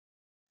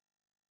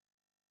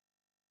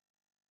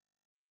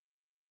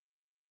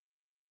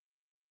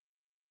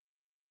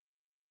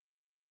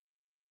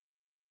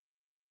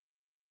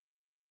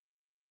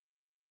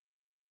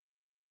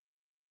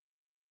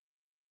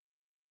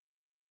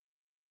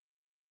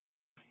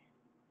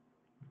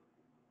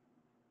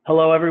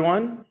Hello,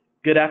 everyone.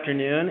 Good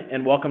afternoon,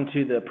 and welcome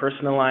to the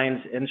Personal Lines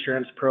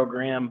Insurance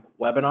Program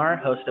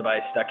webinar hosted by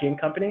Stuckey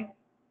 & Company.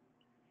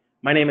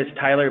 My name is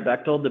Tyler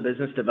Bechtold, the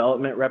Business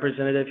Development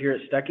Representative here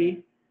at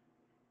Stuckey,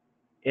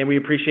 and we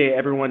appreciate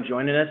everyone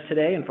joining us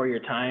today and for your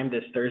time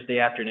this Thursday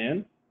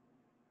afternoon.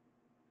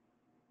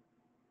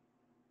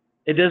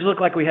 It does look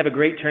like we have a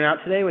great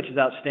turnout today, which is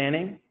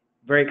outstanding,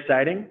 very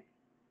exciting.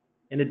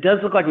 And it does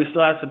look like we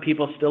still have some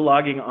people still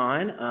logging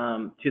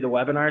on to the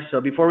webinar.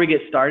 So before we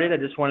get started, I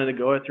just wanted to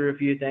go through a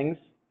few things.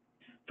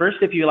 First,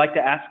 if you'd like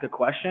to ask a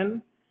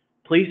question,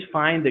 please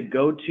find the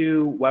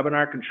go-to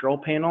webinar control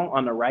panel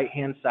on the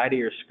right-hand side of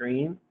your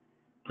screen.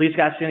 Please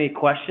ask any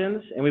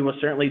questions, and we will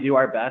certainly do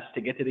our best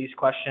to get to these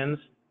questions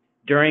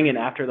during and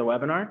after the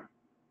webinar.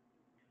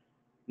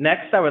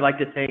 Next, I would like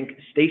to thank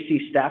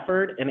Stacy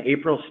Stafford and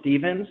April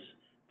Stevens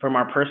from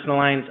our Personal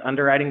Lines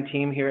underwriting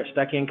team here at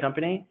Stuckey &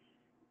 Company.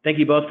 Thank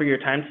you both for your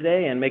time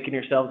today and making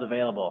yourselves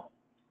available.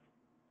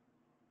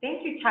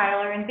 Thank you,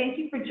 Tyler, and thank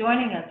you for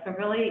joining us. We're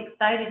really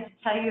excited to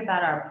tell you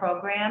about our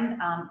program.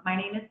 My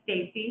name is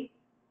Stacy.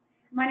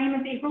 My name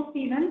is April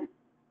Stevens.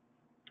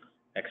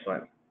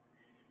 Excellent.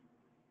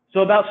 So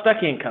about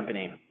Stuckey &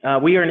 Company,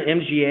 we are an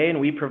MGA and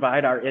we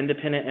provide our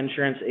independent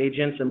insurance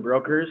agents and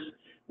brokers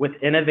with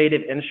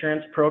innovative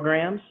insurance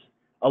programs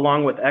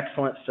along with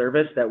excellent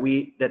service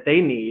that they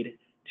need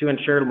to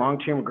ensure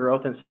long-term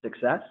growth and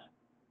success.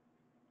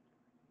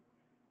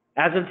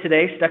 As of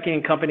today,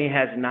 Stuckey & Company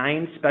has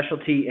 9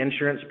 specialty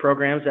insurance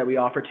programs that we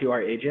offer to our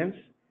agents.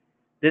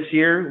 This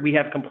year, we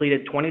have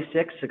completed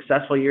 26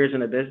 successful years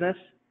in the business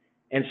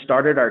and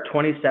started our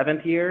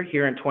 27th year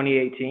here in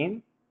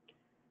 2018.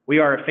 We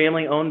are a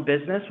family-owned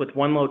business with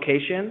 1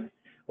 location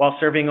while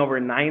serving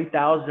over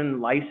 9,000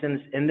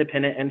 licensed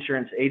independent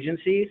insurance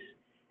agencies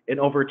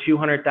and over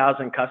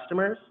 200,000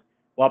 customers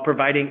while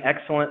providing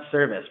excellent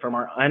service from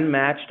our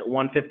unmatched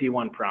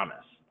 151 promise.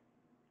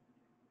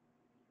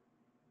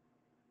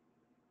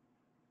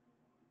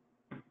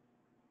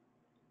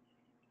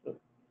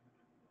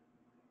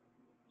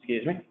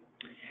 Excuse me.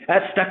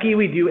 At Stuckey,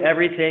 we do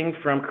everything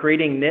from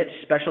creating niche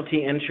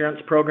specialty insurance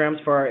programs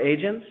for our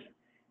agents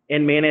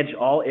and manage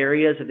all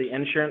areas of the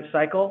insurance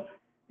cycle,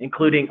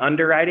 including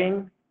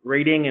underwriting,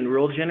 rating and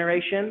rule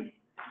generation,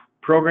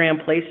 program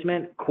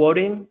placement,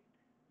 quoting,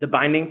 the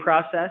binding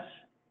process.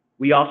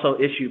 We also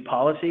issue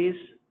policies,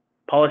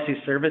 policy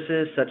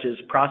services such as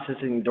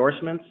processing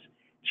endorsements,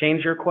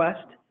 change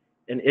request,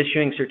 and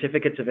issuing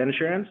certificates of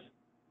insurance.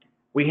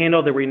 We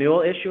handle the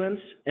renewal issuance,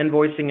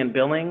 invoicing and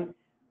billing,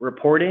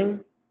 reporting.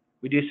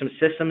 We do some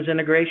systems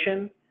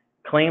integration,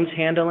 claims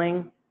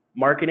handling,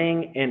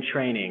 marketing, and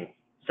training,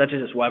 such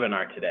as this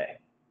webinar today.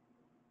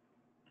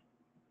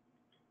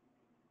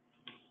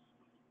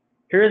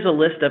 Here is a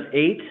list of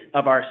 8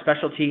 of our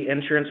specialty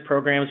insurance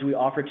programs we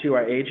offer to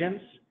our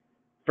agents.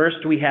 First,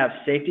 we have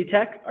Safety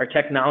Tech, our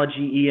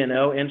technology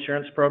E&O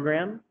insurance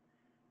program,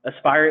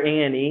 Aspire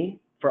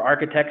A&E for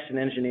architects and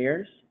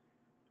engineers,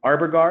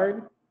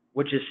 ArborGuard,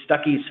 which is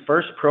Stuckey's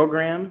first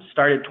program,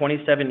 started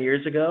 27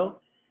 years ago,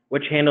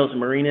 which handles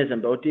marinas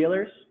and boat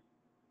dealers.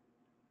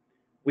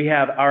 We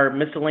have our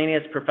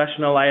miscellaneous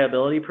professional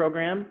liability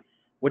program,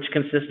 which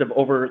consists of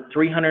over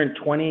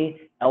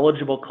 320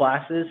 eligible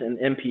classes in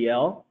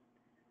MPL.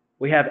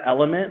 We have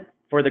Element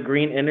for the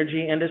green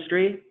energy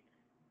industry.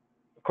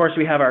 Of course,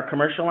 we have our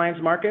commercial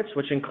lines markets,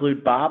 which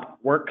include BOP,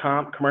 work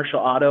comp, commercial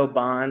auto,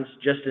 bonds,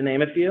 just to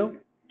name a few.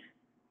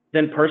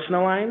 Then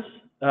personal lines,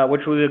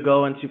 which we will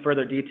go into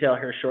further detail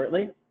here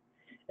shortly.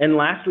 And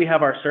last, we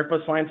have our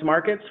surplus lines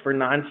markets for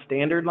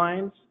non-standard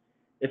lines,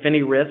 if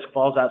any risk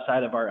falls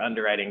outside of our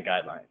underwriting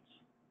guidelines.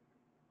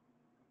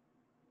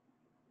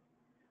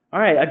 All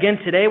right, again,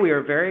 today we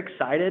are very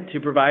excited to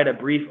provide a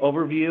brief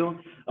overview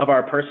of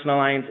our personal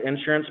lines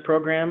insurance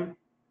program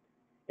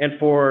and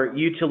for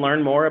you to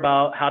learn more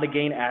about how to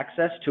gain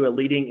access to a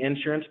leading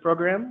insurance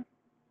program.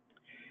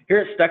 Here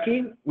at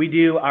Stuckey, we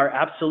do our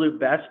absolute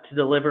best to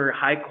deliver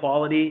high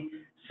quality,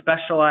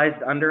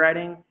 specialized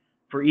underwriting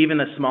for even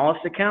the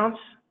smallest accounts,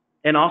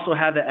 and also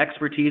have the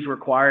expertise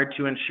required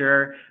to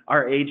ensure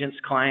our agents'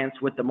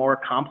 clients with the more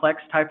complex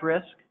type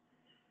risk.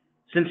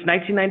 Since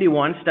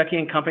 1991,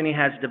 Stuckey & Company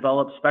has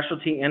developed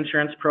specialty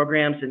insurance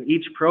programs, and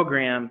each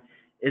program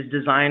is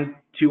designed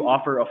to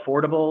offer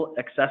affordable,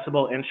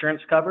 accessible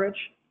insurance coverage.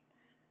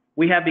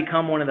 We have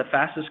become one of the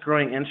fastest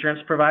growing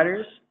insurance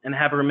providers and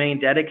have remained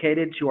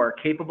dedicated to our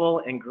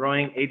capable and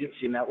growing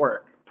agency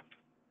network.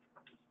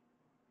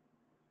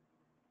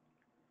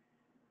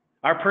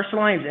 Our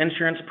personalized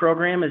insurance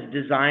program is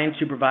designed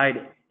to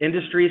provide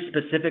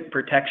industry-specific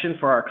protection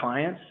for our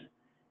clients.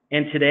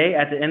 And today,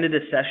 at the end of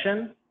this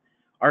session,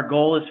 our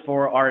goal is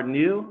for our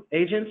new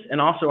agents and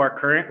also our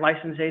current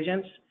licensed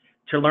agents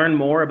to learn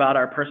more about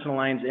our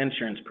personalized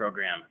insurance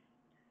program,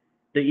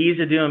 the ease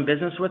of doing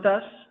business with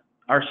us,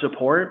 our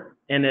support,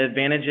 and the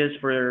advantages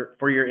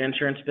for your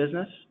insurance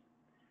business,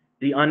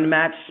 the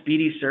unmatched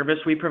speedy service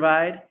we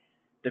provide,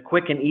 the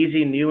quick and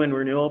easy new and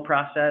renewal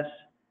process,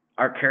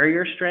 our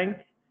carrier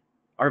strength,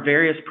 our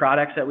various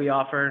products that we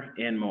offer,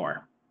 and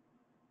more.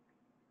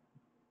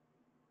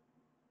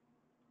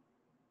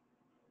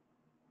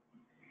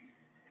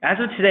 As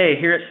of today,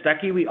 here at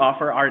Stuckey, we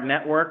offer our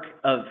network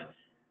of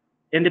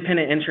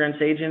independent insurance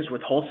agents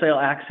with wholesale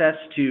access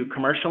to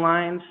commercial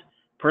lines,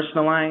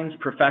 personal lines,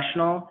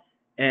 professional,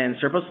 and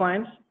surplus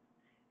lines.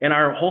 And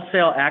our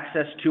wholesale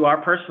access to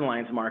our personal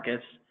lines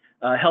markets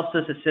helps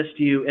us assist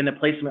you in the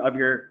placement of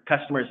your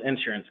customers'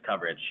 insurance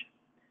coverage.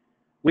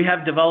 We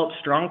have developed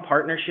strong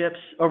partnerships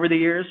over the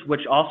years,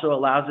 which also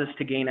allows us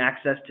to gain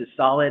access to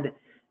solid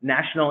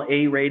national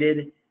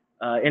A-rated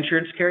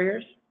insurance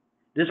carriers.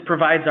 This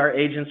provides our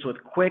agents with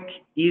quick,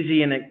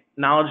 easy, and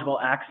knowledgeable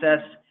access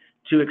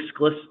to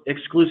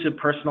exclusive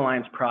personal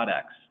lines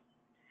products.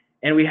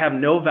 And we have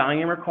no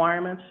volume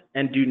requirements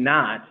and do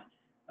not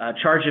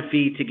charge a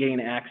fee to gain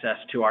access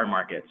to our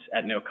markets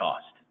at no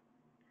cost.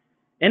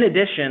 In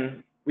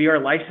addition, we are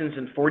licensed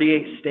in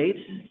 48 states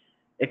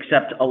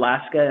except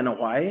Alaska and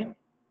Hawaii.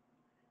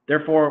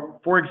 Therefore,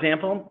 for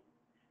example,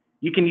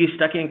 you can use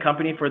Stuckey &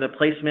 Company for the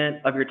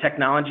placement of your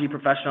technology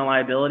professional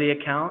liability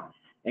account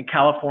in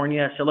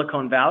California,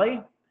 Silicon Valley,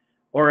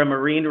 or a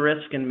marine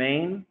risk in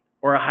Maine,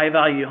 or a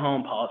high-value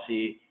home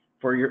policy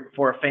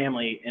for a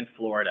family in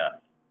Florida.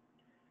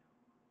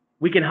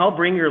 We can help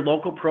bring your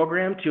local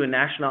program to a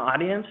national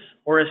audience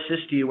or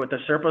assist you with the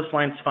surplus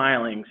lines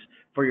filings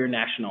for your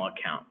national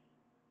account.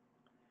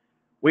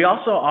 We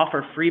also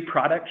offer free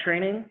product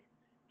training,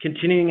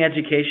 continuing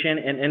education,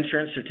 and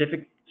insurance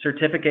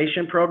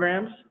certification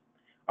programs.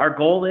 Our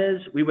goal is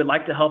we would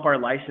like to help our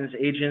licensed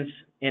agents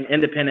and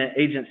independent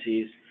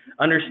agencies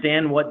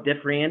understand what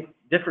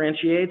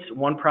differentiates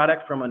one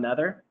product from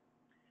another,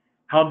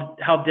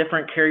 how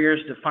different carriers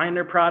define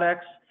their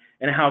products,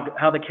 and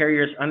how the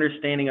carrier's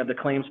understanding of the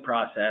claims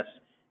process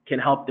can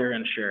help their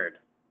insured.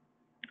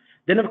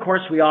 Then, of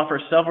course, we offer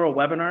several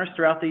webinars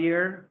throughout the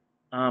year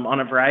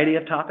on a variety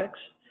of topics.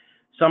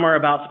 Some are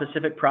about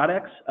specific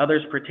products,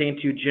 others pertain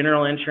to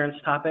general insurance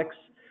topics,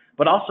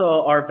 but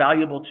also are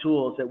valuable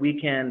tools that we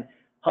can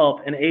help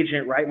an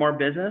agent write more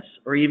business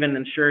or even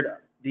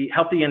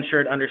help the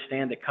insured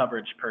understand the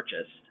coverage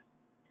purchased.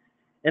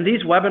 In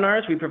these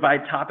webinars, we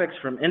provide topics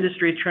from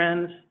industry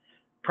trends,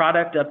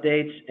 product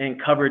updates,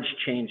 and coverage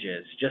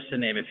changes, just to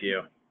name a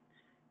few.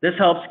 This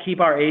helps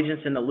keep our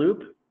agents in the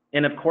loop,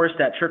 and of course,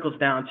 that trickles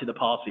down to the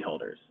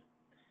policyholders.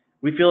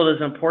 We feel it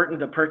is important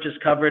to purchase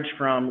coverage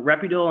from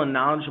reputable and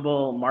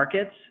knowledgeable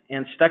markets,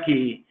 and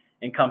Stuckey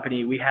 &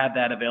 Company, we have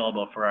that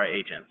available for our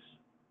agents.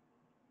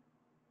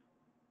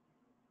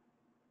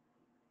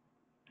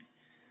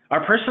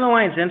 Our personal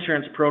lines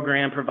insurance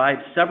program provides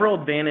several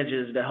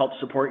advantages to help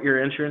support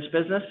your insurance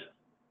business.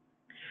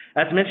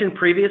 As mentioned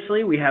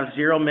previously, we have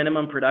zero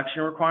minimum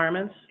production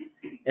requirements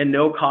and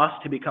no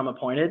cost to become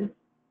appointed.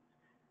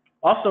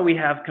 Also, we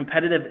have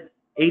competitive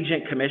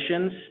agent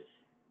commissions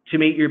to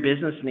meet your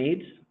business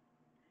needs.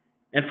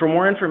 And for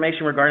more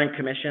information regarding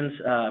commissions,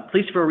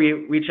 please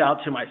reach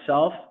out to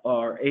myself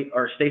or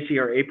Stacy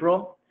or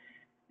April,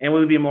 and we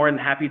would be more than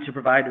happy to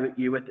provide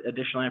you with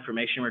additional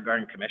information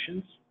regarding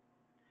commissions.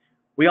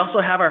 We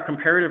also have our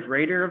comparative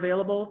rater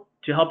available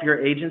to help your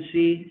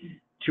agency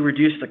to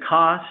reduce the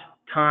cost,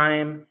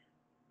 time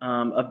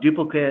of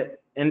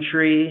duplicate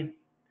entry,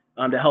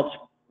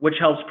 which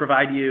helps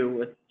provide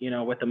you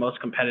with the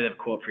most competitive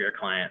quote for your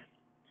client.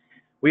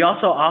 We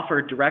also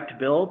offer direct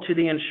bill to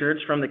the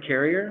insureds from the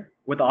carrier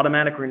with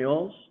automatic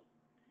renewals.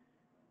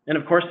 And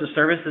of course, the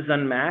service is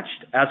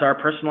unmatched as our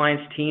personal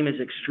lines team is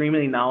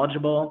extremely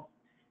knowledgeable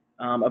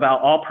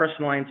about all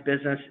personal lines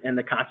business in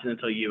the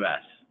continental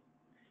U.S.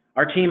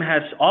 Our team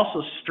has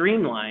also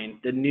streamlined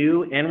the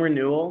new and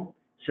renewal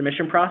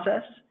submission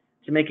process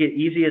to make it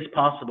easy as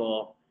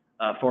possible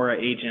for our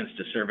agents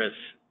to service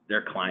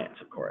their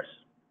clients, of course.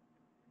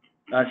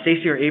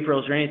 Stacy or April,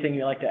 is there anything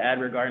you'd like to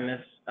add regarding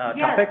this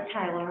topic? Yes,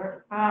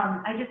 Tyler.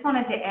 I just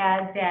wanted to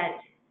add that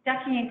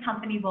Stuckey &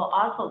 Company will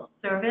also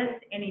service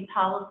any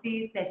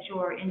policies that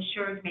your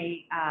insured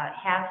may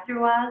have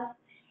through us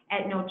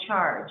at no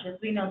charge. As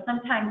we know,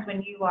 sometimes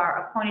when you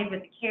are appointed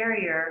with a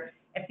carrier,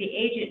 if the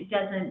agent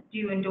doesn't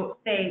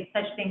say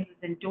such things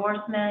as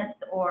endorsements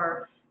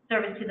or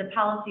service to the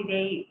policy,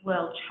 they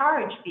will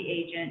charge the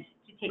agent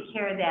to take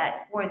care of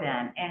that for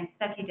them, and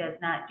Stuckey does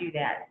not do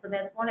that. So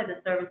that's one of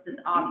the services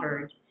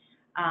offered.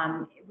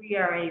 We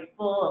are a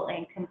full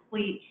and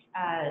complete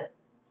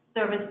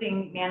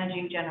servicing,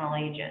 managing general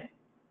agent.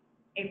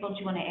 April, do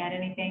you want to add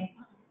anything?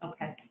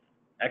 Okay.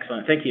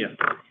 Excellent, thank you.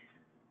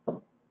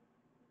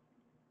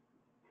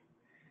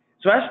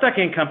 So as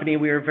Stuckey & Company,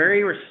 we are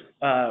very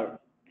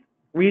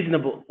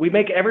reasonable. We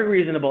make every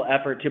reasonable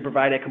effort to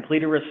provide a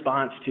completed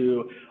response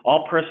to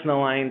all personal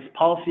lines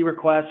policy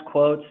requests,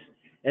 quotes,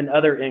 and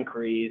other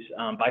inquiries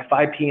by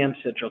 5 p.m.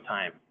 Central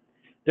Time.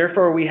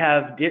 Therefore, we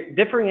have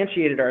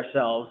differentiated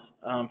ourselves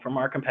from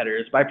our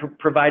competitors by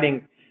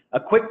providing a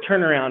quick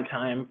turnaround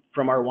time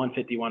from our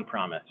 151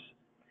 promise.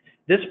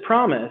 This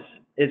promise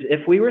is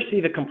if we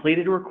receive a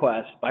completed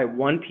request by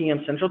 1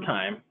 p.m. Central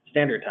Time,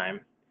 Standard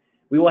Time,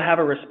 we will have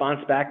a response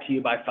back to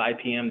you by 5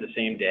 p.m. the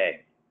same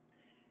day.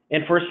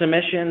 And for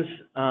submissions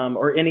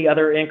or any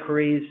other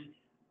inquiries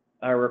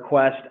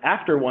request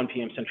after 1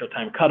 p.m. Central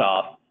Time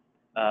cutoff,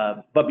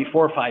 but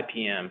before 5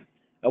 p.m.,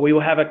 We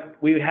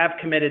have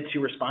committed to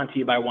respond to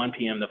you by 1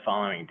 p.m. the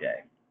following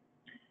day.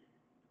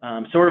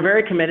 So we're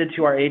very committed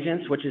to our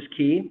agents, which is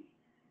key.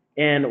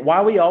 And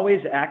while we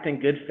always act in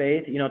good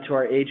faith, to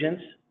our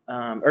agents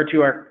or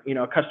to our,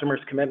 customers'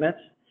 commitments,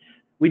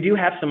 we do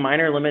have some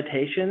minor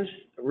limitations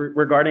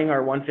regarding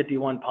our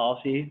 151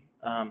 policy,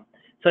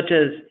 such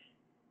as,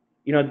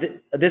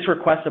 this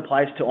request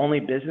applies to only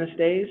business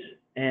days,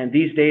 and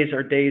these days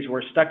are days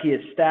where Stuckey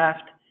is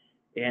staffed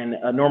in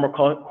a normal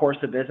course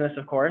of business,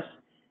 of course.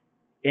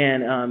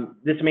 And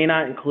this may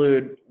not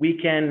include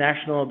weekend,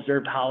 national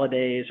observed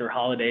holidays, or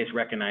holidays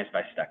recognized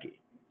by Stuckey.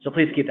 So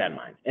please keep that in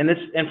mind. And this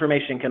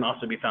information can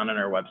also be found on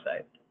our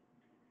website.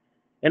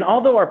 And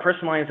although our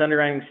personal lines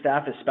underwriting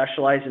staff is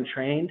specialized and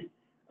trained,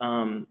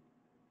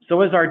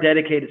 so is our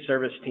dedicated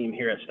service team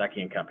here at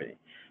Stuckey & Company.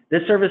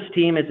 This service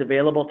team is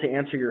available to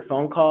answer your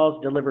phone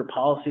calls, deliver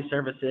policy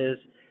services,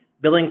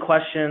 billing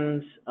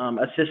questions,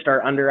 assist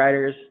our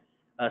underwriters,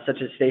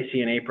 such as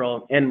Stacy and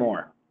April, and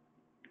more.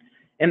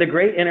 And the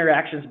great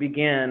interactions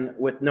begin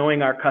with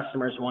knowing our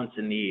customers' wants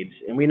and needs.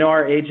 And we know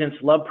our agents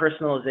love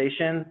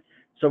personalization,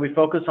 so we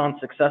focus on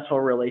successful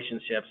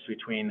relationships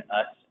between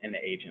us and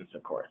the agents,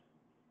 of course.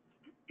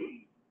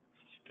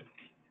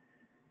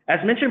 As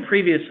mentioned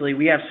previously,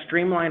 we have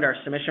streamlined our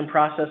submission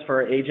process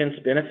for our agents'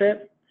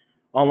 benefit,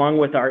 along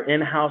with our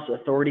in-house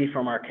authority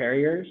from our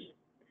carriers.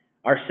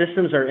 Our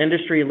systems are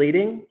industry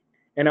leading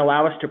and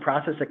allow us to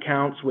process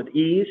accounts with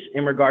ease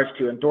in regards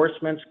to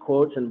endorsements,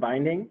 quotes, and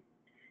binding.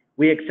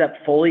 We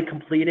accept fully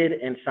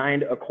completed and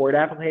signed ACORD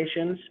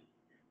applications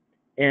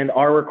and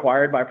are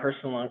required by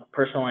personal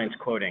lines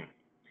quoting.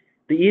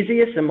 The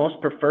easiest and most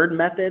preferred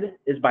method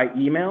is by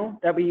email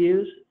that we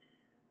use.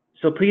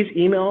 So please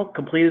email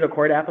completed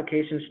ACORD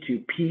applications to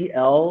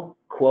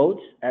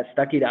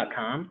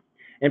plquotes@stuckey.com,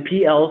 and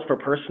PL is for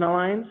personal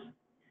lines.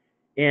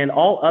 And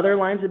all other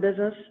lines of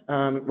business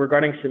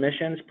regarding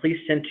submissions, please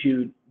send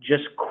to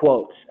just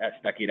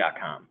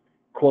quotes@stuckey.com,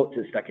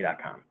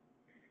 quotes@stuckey.com.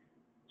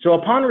 So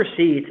upon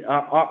receipt,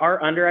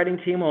 our underwriting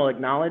team will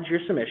acknowledge your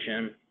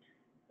submission,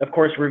 of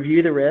course,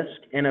 review the risk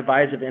and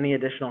advise of any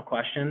additional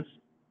questions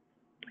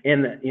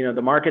in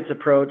the market's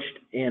approached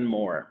and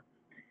more.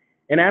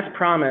 And as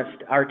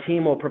promised, our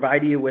team will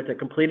provide you with a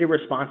completed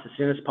response as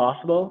soon as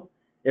possible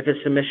if the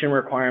submission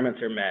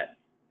requirements are met.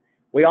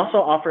 We also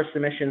offer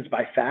submissions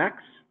by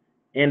fax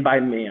and by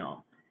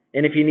mail.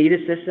 And if you need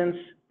assistance,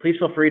 please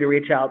feel free to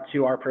reach out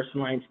to our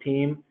personal lines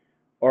team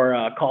or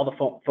call the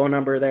phone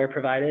number there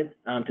provided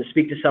to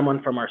speak to someone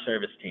from our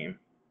service team.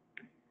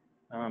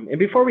 And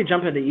before we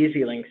jump into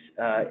Easy Links,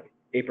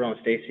 April and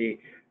Stacy,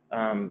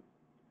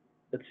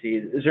 let's see,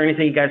 is there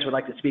anything you guys would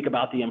like to speak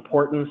about the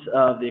importance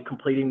of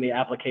completing the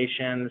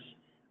applications,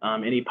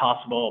 any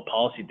possible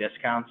policy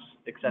discounts,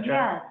 et cetera?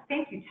 Yes,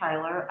 thank you,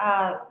 Tyler.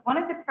 One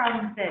of the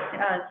problems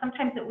that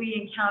sometimes that we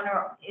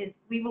encounter is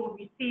we will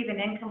receive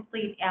an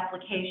incomplete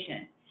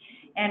application.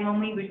 And when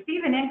we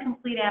receive an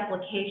incomplete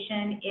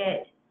application,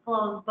 it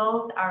slows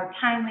both our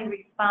timely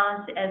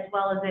response as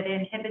well as it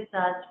inhibits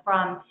us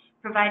from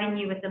providing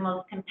you with the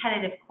most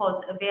competitive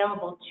quotes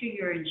available to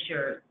your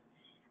insured.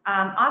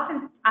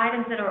 Often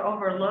items that are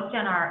overlooked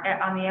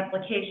on the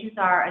applications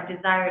are a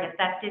desired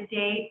effective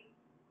date.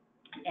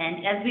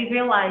 And as we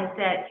realize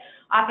that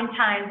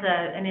oftentimes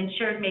an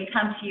insured may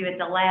come to you at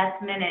the last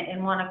minute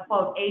and want to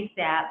quote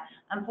ASAP,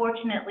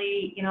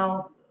 unfortunately,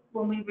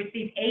 when we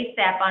receive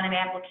ASAP on an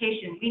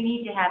application, we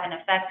need to have an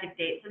effective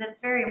date. So that's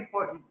very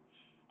important.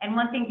 And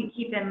one thing to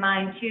keep in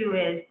mind too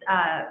is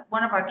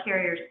one of our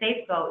carriers,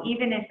 Safeco,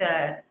 even if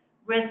the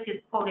risk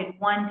is quoted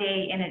 1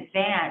 day in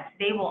advance,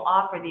 they will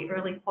offer the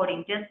early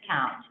quoting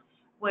discount,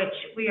 which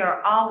we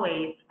are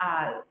always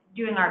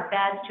doing our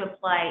best to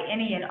apply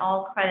any and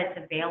all credits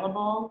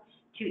available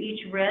to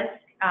each risk.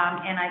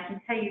 And I can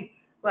tell you,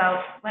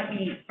 well, let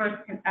me first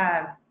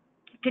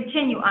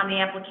continue on the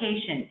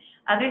application.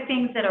 Other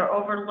things that are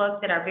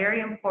overlooked that are very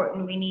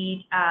important, we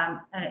need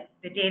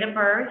the date of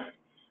birth,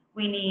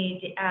 we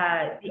need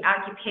the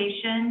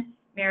occupation,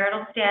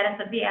 marital status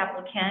of the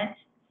applicant.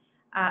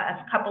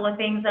 A couple of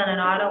things on an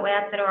auto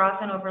app that are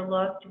often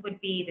overlooked would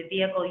be the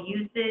vehicle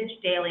usage,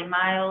 daily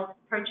miles,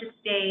 purchase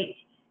date,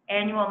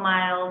 annual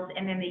miles,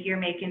 and then the year,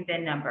 make, and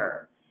VIN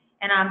number.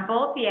 And on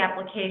both the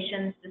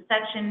applications, the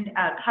section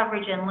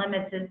coverage and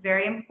limits is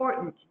very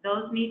important.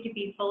 Those need to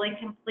be fully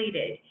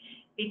completed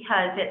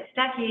because at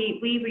Stuckey,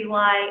 we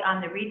rely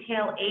on the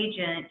retail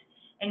agent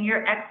and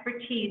your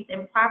expertise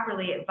in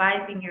properly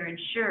advising your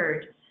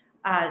insured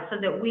so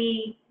that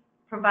we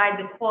provide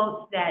the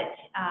quotes that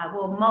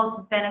will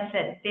most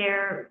benefit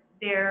their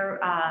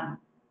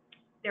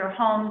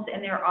homes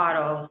and their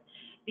autos,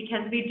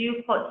 because we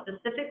do quote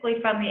specifically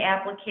from the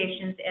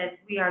applications as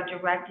we are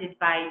directed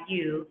by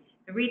you,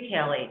 the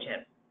retail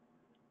agent.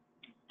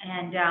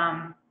 And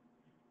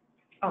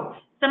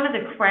some of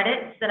the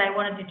credits that I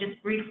wanted to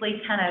just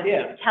briefly kind of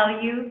tell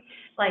you,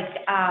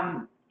 like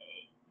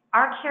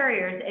our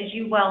carriers, as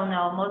you well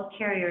know, most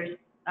carriers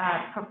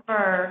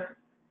prefer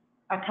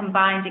a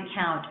combined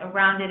account, a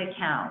rounded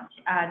account.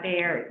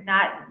 They're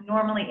not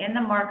normally in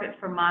the market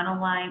for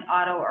monoline,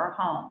 auto, or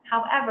home.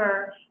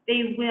 However,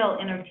 they will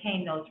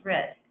entertain those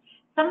risks.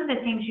 Some of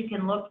the things you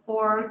can look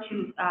for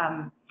to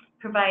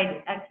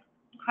provide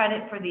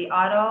credit for the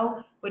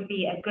auto would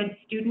be a good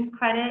student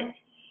credit,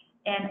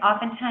 and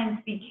oftentimes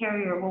the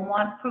carrier will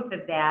want proof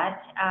of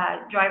that.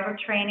 Driver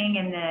training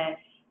and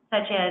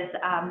such as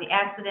the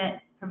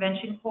accident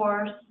prevention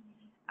course,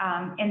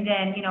 and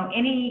then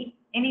any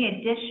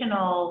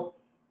additional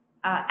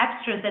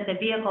extras that the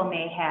vehicle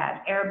may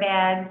have,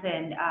 airbags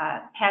and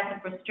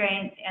passive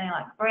restraints,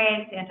 anti-lock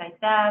brakes,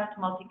 anti-theft,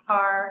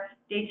 multi-car,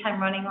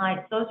 daytime running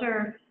lights. Those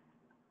are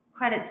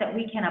credits that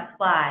we can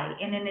apply.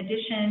 And in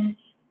addition,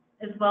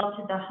 as well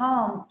to the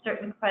home,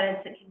 certain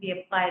credits that can be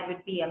applied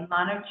would be a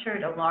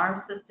monitored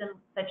alarm system,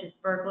 such as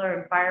burglar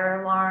and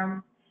fire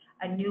alarms.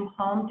 A new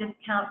home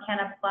discount can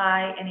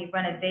apply, any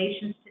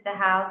renovations to the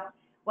house.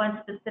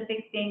 One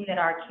specific thing that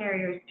our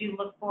carriers do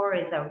look for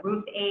is a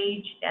roof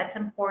age. That's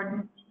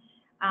important.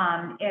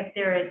 If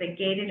there is a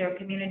gated or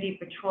community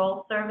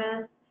patrol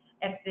service,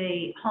 if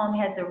the home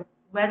has a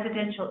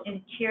residential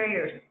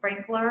interior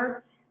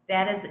sprinkler,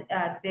 that is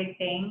a big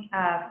thing.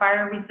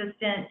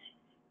 Fire-resistant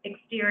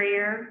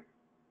exterior,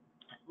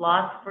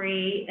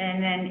 loss-free,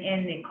 and then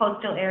in the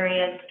coastal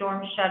areas,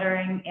 storm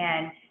shuttering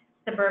and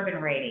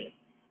suburban rating.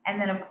 And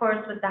then, of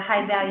course, with the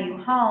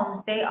high-value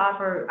homes, they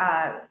offer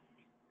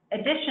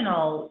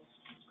additional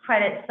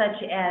credits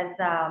such as,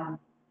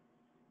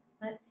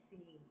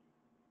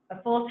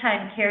 a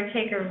full-time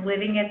caretaker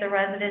living at the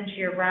residence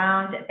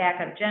year-round, a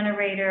backup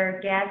generator,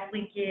 gas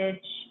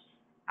leakage,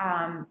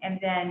 and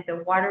then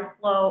the water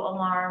flow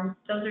alarms.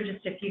 Those are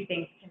just a few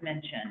things to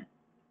mention.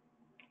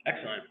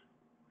 Excellent.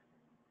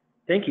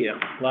 Thank you.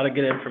 A lot of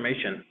good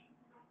information.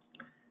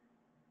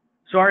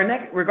 So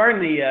regarding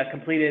the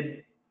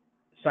completed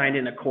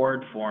signed-in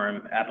accord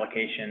form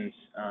applications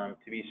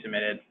to be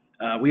submitted,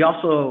 we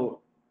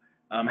also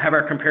have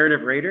our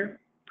comparative rater,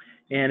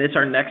 and it's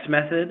our next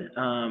method,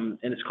 and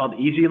it's called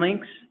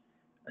EasyLinks.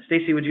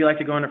 Stacy, would you like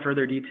to go into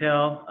further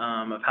detail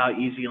of how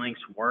EasyLinks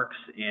works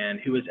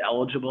and who is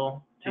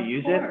eligible to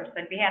use it? Of course,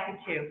 I'd be happy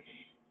to.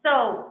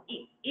 So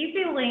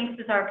EasyLinks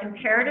is our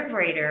comparative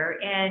rater,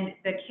 and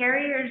the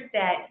carriers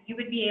that you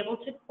would be able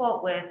to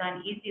quote with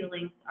on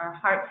EasyLinks are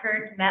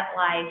Hartford,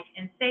 MetLife,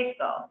 and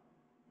Safeco.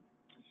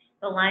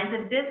 The lines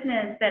of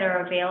business that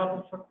are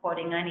available for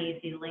quoting on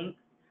EasyLinks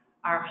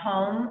are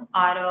home,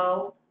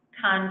 auto,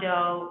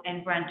 condo,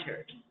 and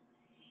renters.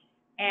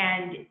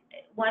 And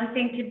one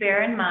thing to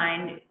bear in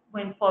mind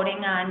when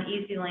quoting on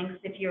EasyLinks,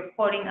 if you're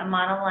quoting a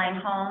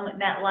monoline home,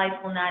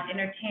 MetLife will not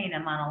entertain a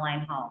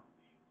monoline home.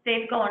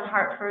 Safeco and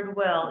Hartford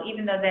will,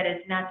 even though that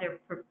is not their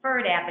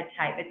preferred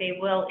appetite, but they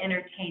will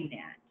entertain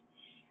that.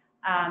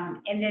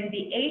 And then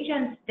the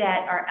agents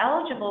that are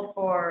eligible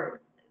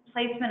for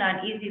placement on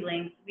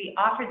EasyLinks, we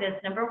offer this,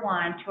 number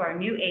one, to our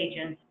new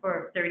agents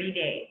for 30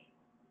 days.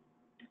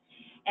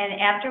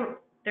 And after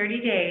 30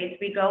 days,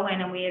 we go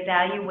in and we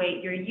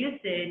evaluate your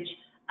usage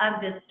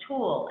of this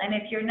tool. And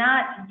if you're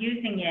not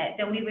using it,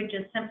 then we would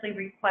just simply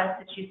request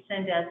that you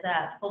send us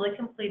a fully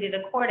completed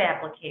accord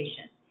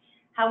application.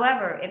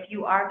 However, if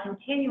you are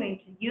continuing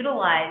to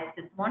utilize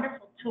this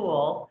wonderful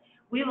tool,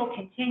 we will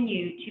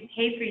continue to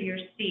pay for your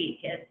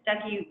seat, as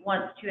Stuckey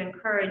wants to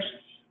encourage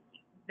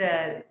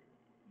the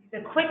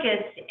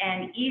quickest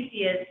and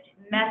easiest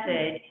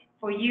method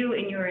for you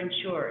and your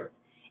insured.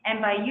 And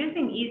by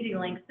using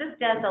EasyLinks, this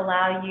does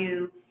allow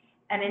you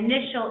an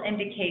initial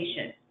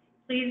indication.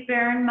 Please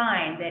bear in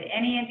mind that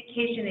any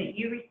indication that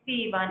you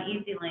receive on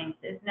EasyLinks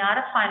is not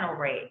a final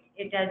rate.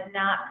 It does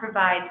not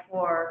provide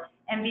for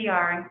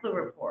MVR and CLU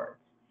reports.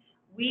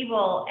 We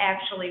will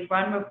actually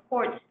run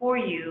reports for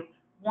you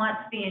once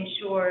the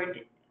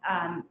insured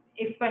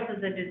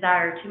expresses a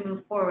desire to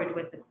move forward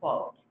with the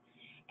quote.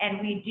 And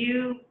we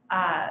do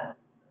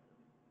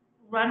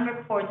run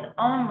reports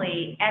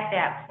only at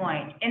that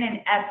point in an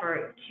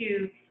effort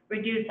to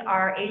reduce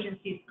our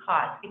agency's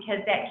costs, because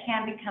that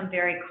can become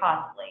very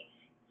costly.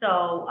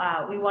 So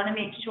we want to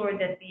make sure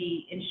that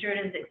the insured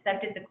has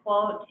accepted the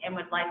quote and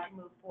would like to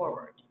move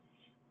forward.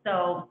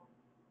 So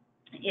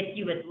if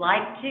you would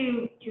like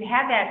to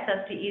have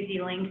access to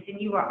EasyLinks and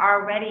you are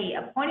already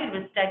appointed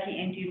with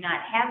Stuckey and do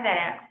not have that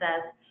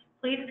access,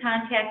 please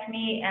contact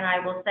me and I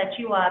will set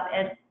you up,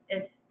 as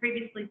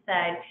previously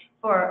said,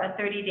 for a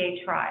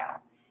 30-day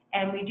trial.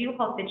 And we do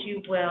hope that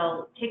you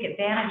will take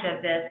advantage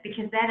of this,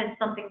 because that is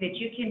something that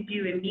you can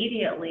do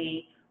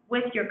immediately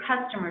with your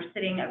customer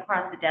sitting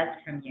across the desk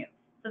from you,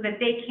 so that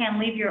they can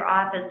leave your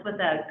office with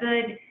a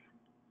good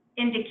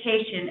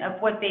indication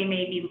of what they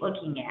may be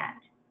looking at.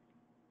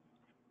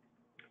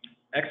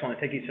 Excellent.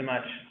 Thank you so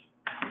much.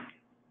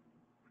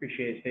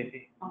 Appreciate it,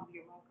 Stacey. Oh,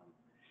 you're welcome.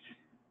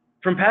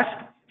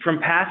 From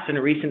past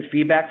and recent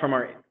feedback from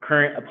our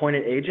current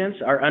appointed agents,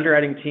 our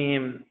underwriting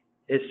team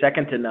is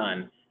second to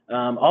none.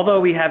 Although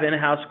we have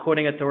in-house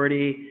quoting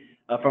authority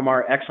from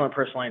our excellent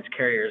personal lines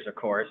carriers, of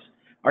course,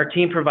 our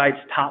team provides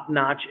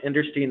top-notch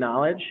industry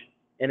knowledge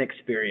and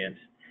experience.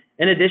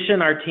 In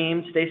addition, our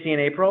team, Stacy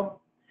and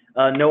April,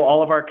 know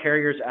all of our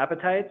carriers'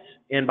 appetites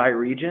and by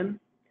region.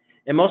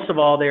 And most of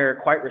all, they're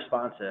quite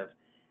responsive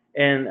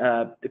and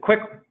they're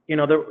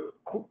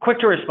quick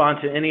to respond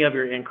to any of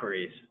your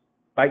inquiries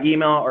by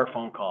email or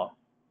phone call.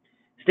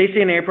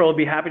 Stacy and April will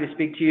be happy to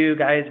speak to you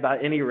guys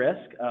about any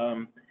risk.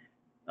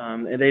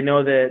 And they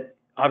know that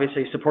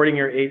obviously supporting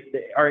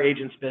our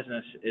agent's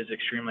business is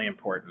extremely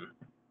important.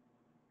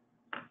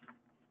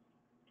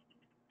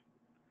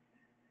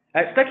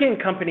 At Stuckey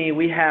 & Company,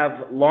 we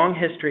have long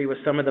history with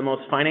some of the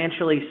most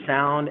financially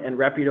sound and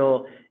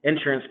reputable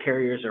insurance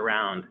carriers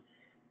around.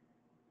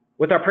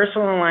 With our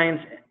personal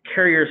lines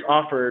carriers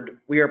offered,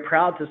 we are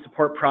proud to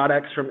support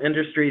products from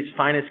industry's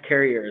finest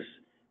carriers,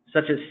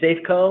 such as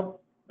Safeco,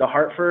 The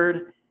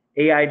Hartford,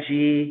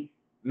 AIG,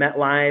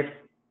 MetLife,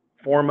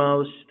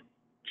 Foremost,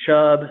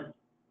 Chubb,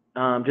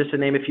 just to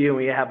name a few, and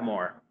we have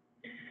more.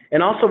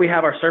 And also we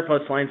have our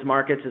surplus lines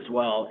markets as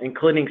well,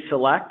 including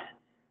Select,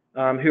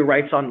 who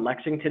writes on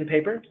Lexington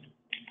paper.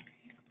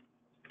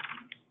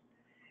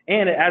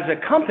 And as a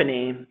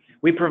company,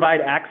 we provide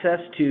access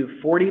to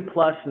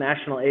 40-plus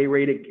national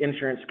A-rated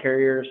insurance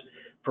carriers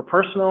for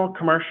personal,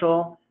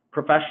 commercial,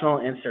 professional,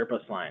 and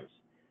surplus lines.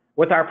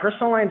 With our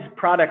personal lines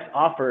products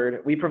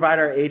offered, we provide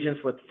our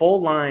agents with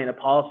full line of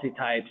policy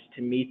types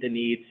to meet the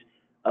needs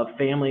of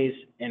families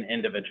and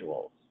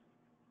individuals.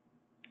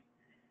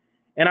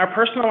 And our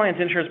personal lines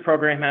insurance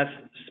program has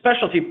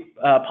specialty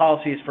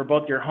policies for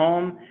both your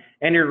home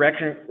and your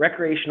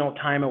recreational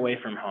time away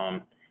from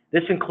home.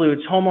 This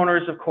includes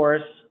homeowners, of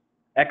course,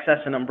 excess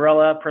and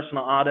umbrella,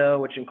 personal auto,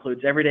 which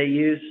includes everyday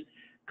use,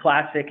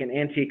 classic and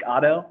antique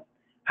auto,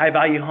 high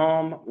value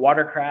home,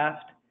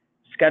 watercraft,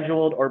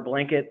 scheduled or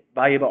blanket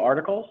valuable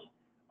articles,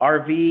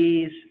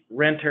 RVs,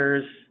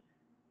 renters,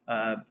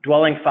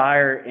 dwelling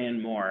fire,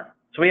 and more.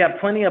 So we have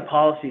plenty of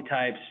policy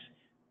types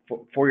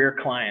for your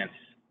clients.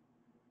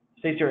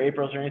 Stacey or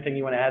April, is there anything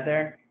you want to add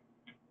there?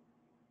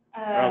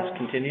 Or else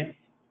continue?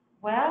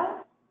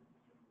 Well,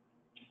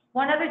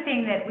 one other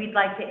thing that we'd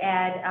like to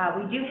add,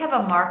 we do have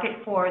a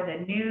market for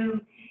the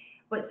new,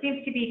 what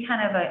seems to be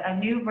kind of a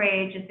new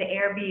rage is the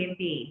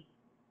Airbnb.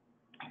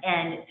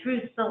 And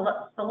through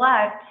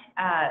Select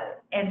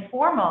and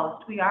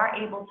Foremost, we are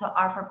able to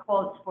offer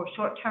quotes for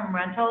short-term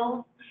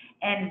rentals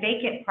and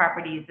vacant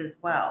properties as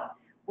well,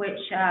 which,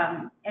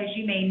 as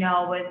you may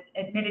know, with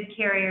admitted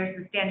carriers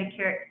and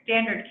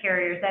standard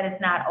carriers, that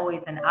is not always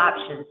an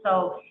option.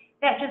 So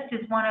that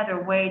just is one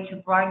other way to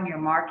broaden your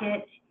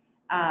market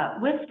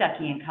with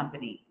Stuckey &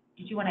 Company.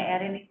 Did you want to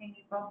add anything,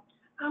 April?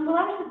 Well,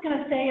 I was just going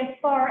to say, as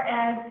far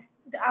as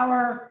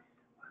our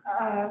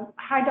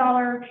high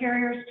dollar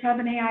carriers, Chubb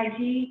and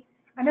AIG,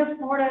 I know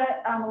Florida,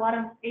 a lot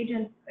of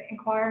agents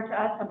inquire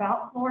to us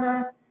about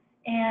Florida,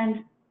 and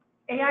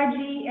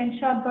AIG and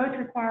Chubb both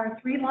require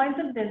 3 lines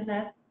of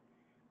business.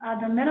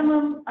 The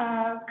minimum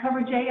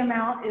coverage A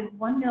amount is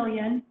 $1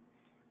 million.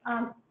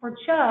 For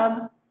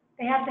Chubb,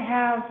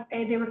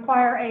 they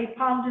require a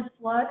positive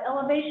flood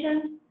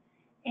elevation,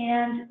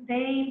 and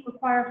they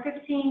require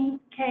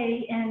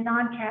 $15K in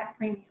non-cat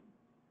premium.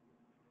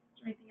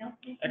 Is there anything else,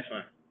 Stacey?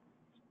 Excellent.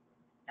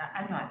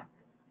 I'm not.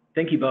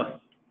 Thank you both.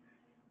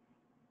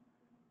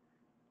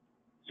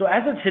 So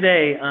as of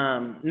today,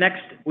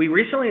 next, we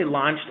recently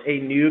launched a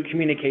new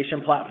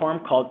communication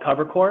platform called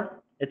CoverCore.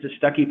 It's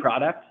a Stuckey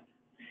product.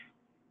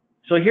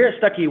 So here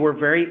at Stuckey, we're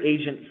very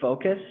agent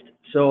focused.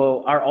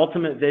 So our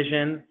ultimate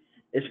vision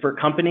is for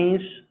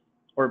companies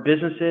or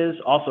businesses,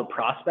 also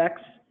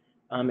prospects,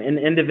 and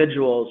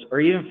individuals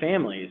or even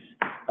families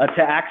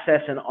to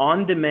access an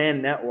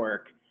on-demand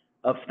network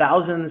of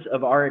thousands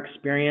of our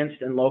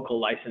experienced and local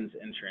licensed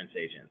insurance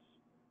agents.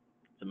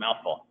 It's a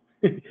mouthful.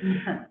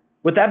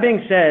 With that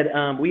being said,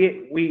 as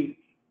we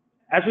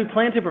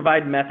plan to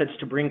provide methods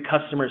to bring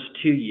customers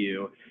to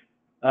you,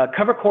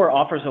 CoverCore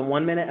offers a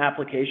 1-minute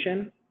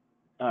application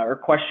or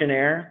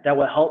questionnaire that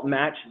will help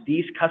match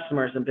these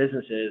customers and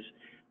businesses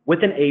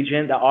with an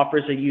agent that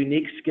offers a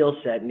unique skill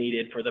set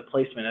needed for the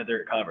placement of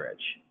their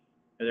coverage,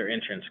 or their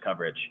insurance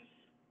coverage.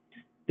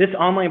 This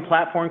online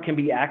platform can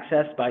be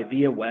accessed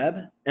via web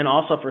and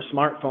also for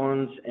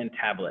smartphones and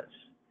tablets.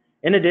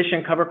 In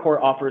addition,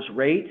 CoverCore offers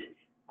rate,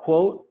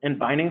 quote, and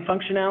binding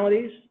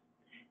functionalities.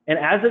 And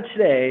as of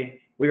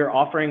today, we are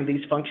offering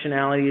these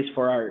functionalities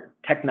for our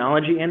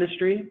technology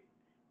industry,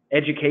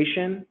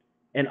 education,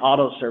 and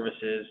auto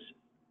services,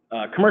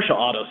 commercial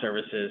auto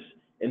services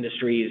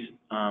industries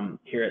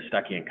here at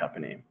Stuckey &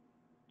 Company.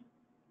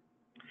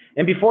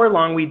 And before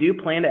long, we do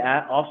plan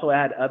to also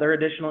add other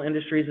additional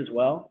industries as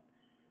well.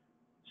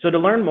 So to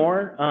learn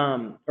more,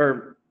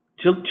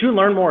 to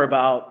learn more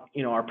about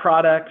our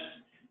products,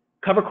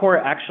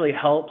 CoverCore actually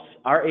helps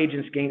our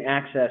agents gain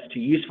access to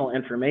useful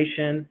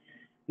information,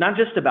 not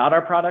just about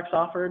our products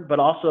offered, but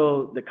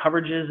also the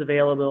coverages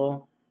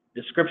available,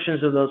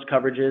 descriptions of those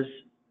coverages,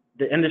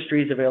 the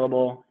industries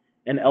available,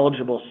 and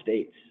eligible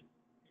states.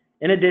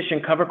 In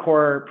addition,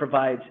 CoverCore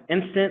provides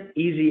instant,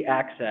 easy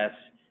access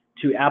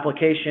to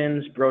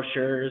applications,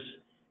 brochures,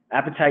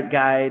 appetite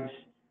guides,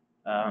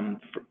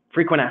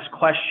 frequent asked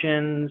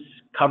questions,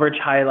 coverage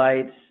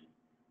highlights,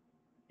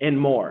 and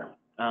more.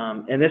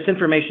 And this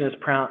information is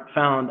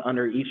found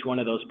under each one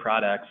of those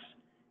products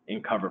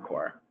in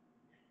CoverCore.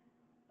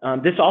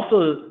 This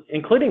also,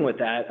 including with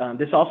that,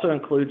 this also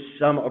includes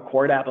some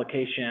Accord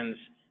applications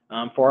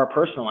for our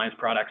personal lines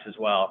products as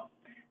well.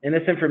 And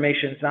this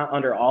information is not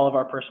under all of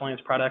our personal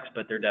lines products,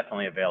 but they're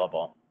definitely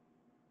available.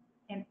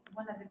 And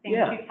one other thing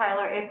too,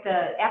 Tyler, if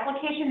the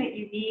application that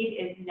you need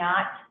is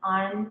not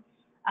on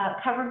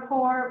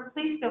CoverCore,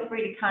 please feel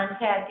free to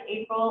contact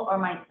April or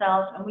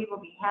myself, and we will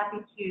be happy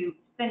to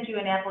send you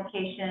an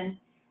application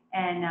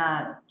and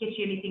get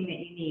you anything that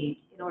you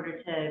need in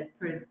order to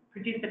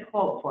produce a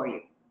quote for you.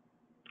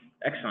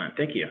 Excellent,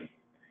 thank you.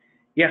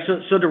 Yeah,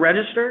 so to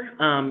register,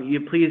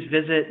 you please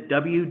visit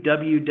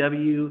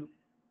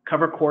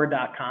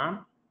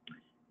www.covercore.com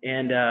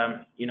and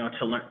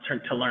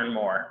to learn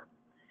more.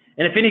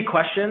 And if any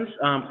questions,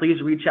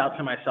 please reach out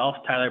to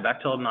myself, Tyler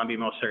Bechtold, and I'll be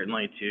most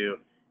certainly to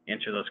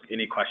answer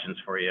any questions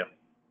for you.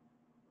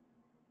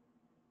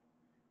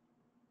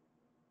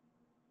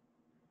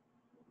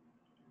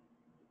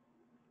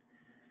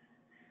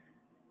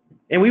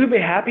 And we would be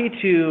happy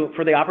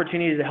for the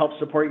opportunity to help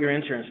support your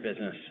insurance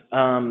business.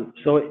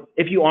 So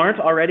if you aren't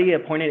already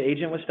an appointed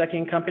agent with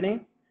Stuckey &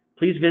 Company,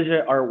 please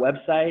visit our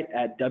website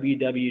at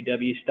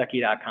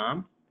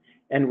www.stuckey.com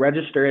and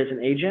register as an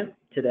agent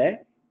today.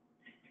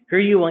 Here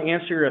you will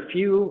answer a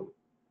few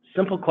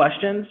simple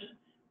questions,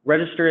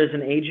 register as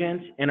an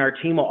agent, and our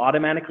team will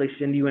automatically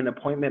send you an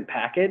appointment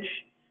package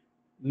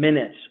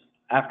minutes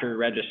after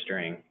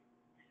registering.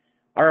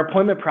 Our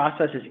appointment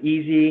process is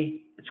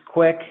easy, it's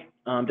quick,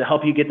 to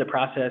help you get the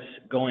process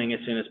going as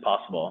soon as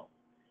possible.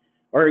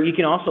 Or you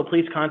can also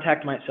please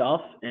contact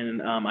myself,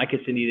 and I can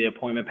send you the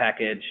appointment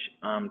package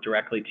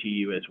directly to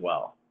you as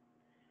well.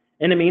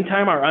 In the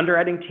meantime, our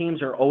underwriting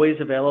teams are always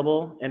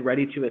available and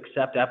ready to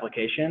accept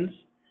applications,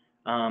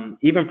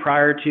 even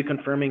prior to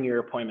confirming your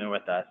appointment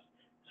with us.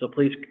 So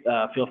please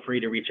feel free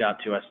to reach out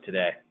to us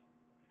today.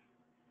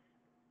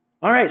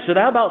 All right, so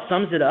that about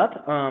sums it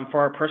up for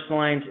our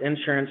personalized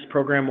insurance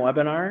program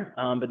webinar.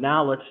 But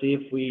now let's see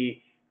if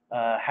we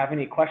have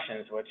any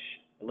questions, which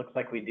it looks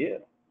like we do.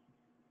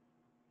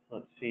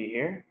 Let's see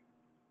here.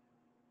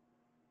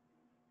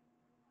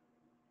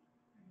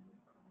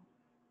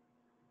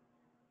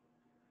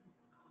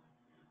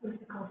 What's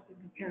the cost of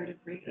comparative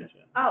rater?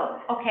 Oh,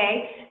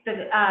 okay.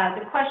 The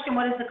question,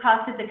 what is the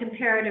cost of the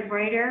comparative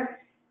rater?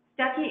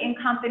 Stuckey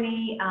 &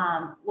 Company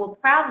will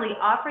proudly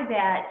offer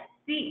that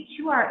seat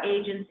to our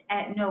agents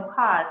at no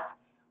cost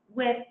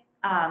with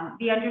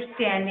the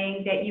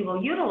understanding that you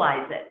will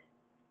utilize it.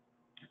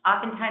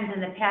 Oftentimes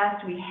in the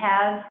past, we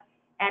have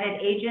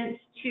added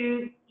agents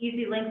to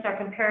Easy Links, our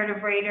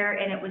comparative rater,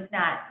 and it was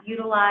not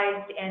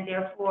utilized, and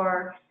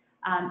therefore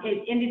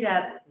it ended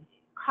up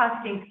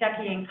costing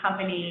Stuckey &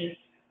 Company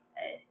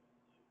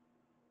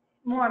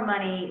more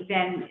money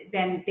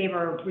than they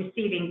were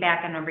receiving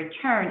back in a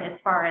return as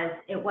far as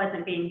it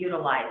wasn't being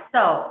utilized.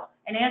 So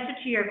in answer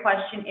to your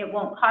question, it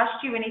won't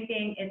cost you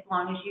anything as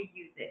long as you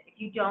use it. If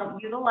you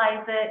don't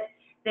utilize it,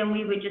 then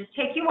we would just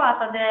take you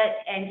off of it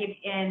and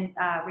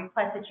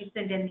request that you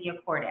send in the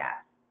Accord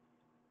app.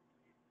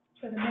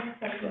 So the next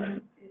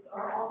question is,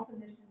 are all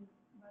submissions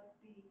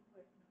must be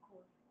with an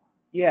Accord form?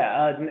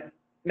 Yeah,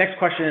 next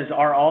question is,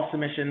 are all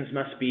submissions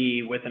must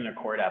be with an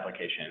Accord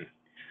application?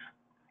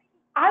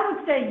 I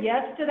would say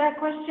yes to that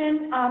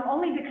question,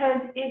 only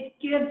because it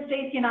gives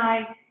Stacy and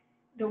I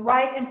the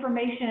right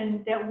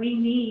information that we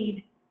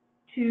need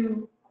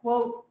to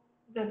quote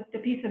the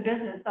piece of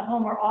business, the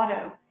home or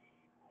auto.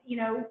 You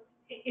know,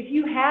 if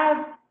you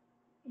have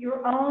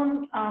your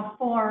own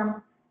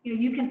form,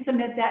 you can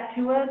submit that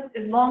to us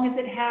as long as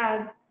it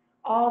has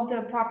all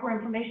the proper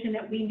information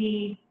that we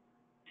need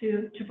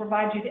to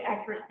provide you the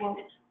accurate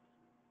quote.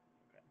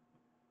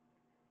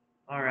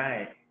 All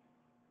right.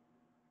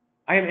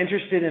 I am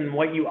interested in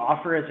what you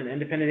offer as an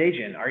independent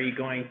agent. Are you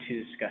going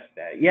to discuss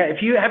that? Yeah,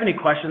 if you have any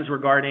questions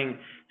regarding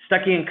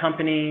Stuckey &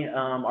 Company,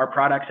 our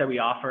products that we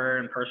offer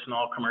in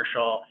personal,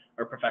 commercial,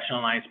 or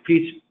professional lines,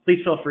 please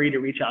feel free to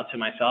reach out to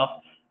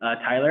myself,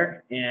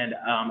 Tyler, and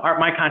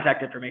my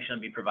contact information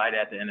will be provided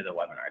at the end of the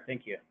webinar.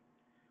 Thank you.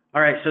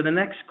 All right, so the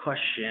next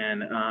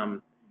question,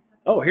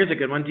 here's a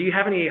good one. Do you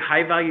have any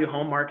high-value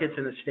home markets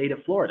in the state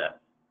of Florida?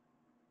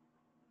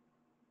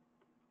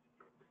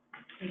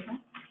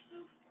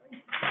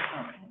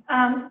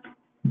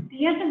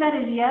 The answer to that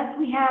is yes.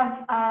 We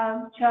have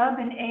Chubb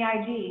and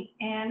AIG,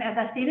 and as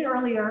I stated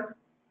earlier,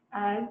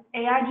 AIG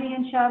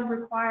and Chubb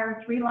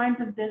require 3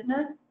 lines of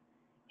business,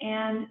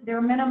 and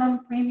their minimum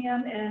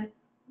premium is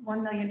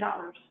 $1 million.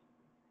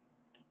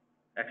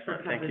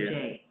 Excellent, thank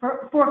you.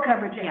 For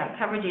coverage A. Yeah,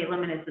 coverage A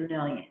limit is $1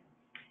 million.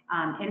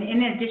 And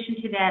in addition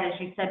to that, as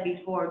you said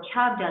before,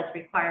 Chubb does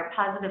require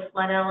positive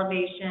flood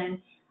elevation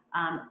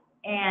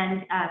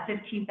and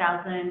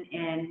 $15,000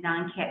 in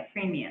non-cat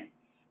premium.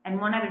 And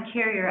one other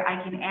carrier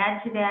I can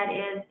add to that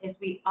is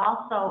we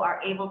also are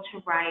able to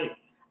write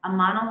a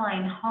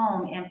monoline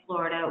home in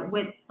Florida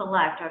with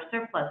Select, our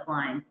surplus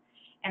lines.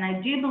 And I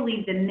do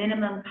believe the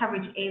minimum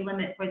coverage A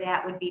limit for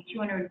that would be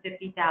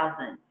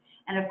 $250,000.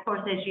 And of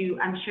course,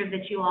 I'm sure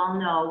that you all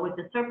know, with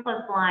the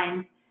surplus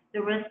lines,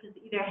 the risk has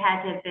either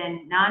had to have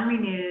been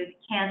non-renewed,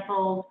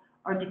 canceled,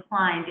 or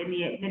declined in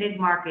the admitted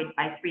market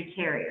by 3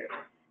 carriers.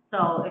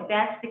 So if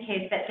that's the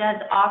case, that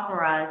does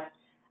offer us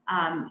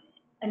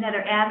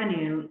another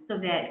avenue so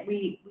that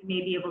we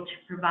may be able to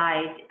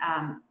provide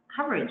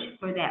coverage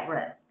for that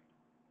risk.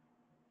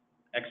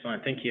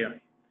 Excellent, thank you.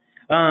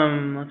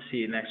 Let's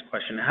see, next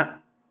question.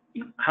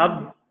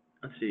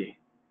 Let's see.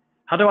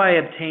 How do I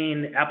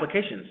obtain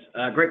applications?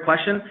 Great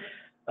question.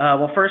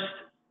 Well, first,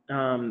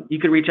 you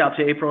could reach out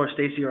to April or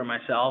Stacy or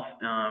myself,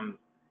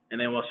 and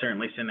then we'll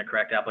certainly send the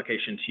correct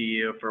application to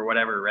you for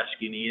whatever risk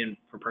you need and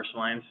for personal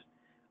lines.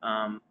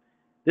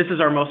 This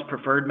is our most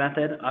preferred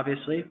method,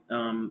 obviously.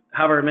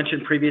 However, I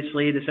mentioned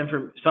previously,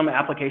 some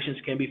applications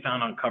can be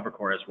found on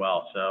CoverCore as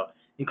well, so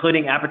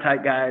including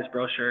appetite guides,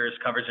 brochures,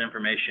 coverage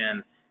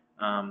information.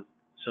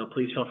 So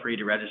please feel free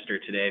to register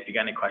today. If you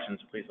got any questions,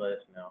 please let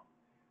us know.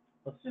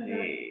 Let's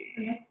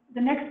see.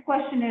 The next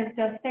question is,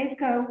 does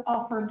Safeco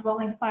offer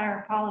dwelling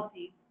fire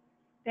policies?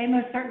 They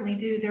most certainly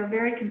do. They're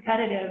very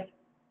competitive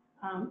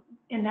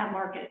in that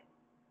market.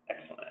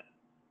 Excellent.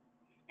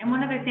 And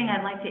one other thing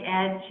I'd like to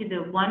add to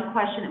the one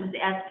question that was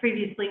asked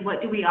previously,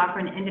 what do we offer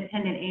an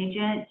independent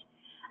agent?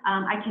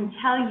 I can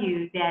tell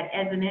you that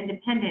as an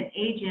independent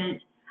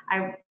agent,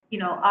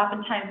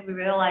 oftentimes we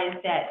realize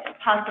that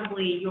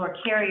possibly your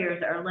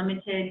carriers are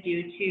limited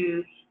due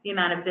to the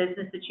amount of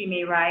business that you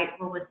may write.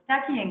 Well, with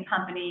Stuckey and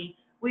Company,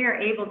 we are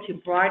able to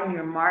broaden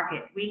your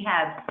market. We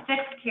have 6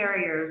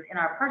 carriers in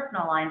our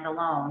personal lines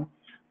alone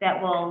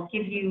that will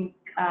give you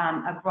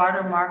a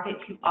broader market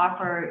to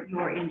offer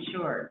your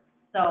insured.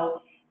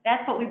 So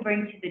that's what we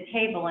bring to the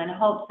table in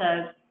hopes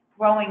of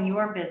growing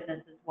your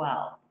business as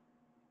well.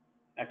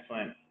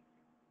 Excellent.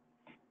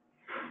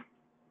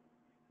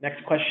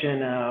 Next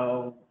question,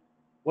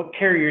 what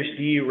carriers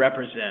do you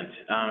represent?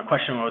 The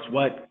question was,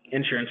 what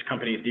insurance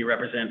companies do you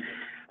represent?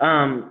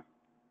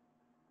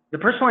 The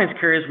personal lines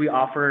carriers we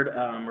offered,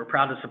 we're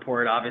proud to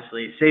support,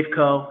 obviously.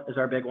 Safeco is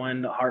our big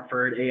one,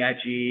 Hartford,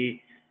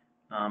 AIG,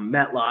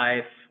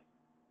 MetLife,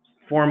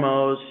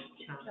 Foremost,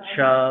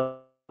 Chubb,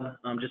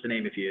 just to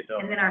name a few. So,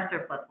 and then our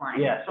surplus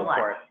line. Yes, of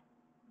course.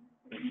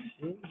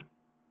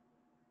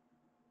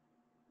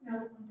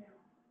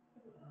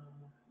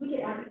 We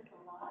get access to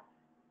a lot.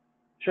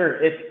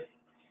 Sure.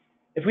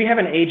 If we have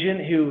an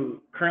agent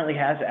who currently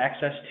has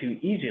access to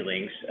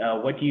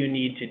EasyLinks, what do you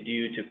need to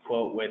do to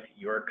quote with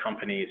your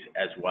companies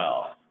as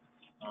well?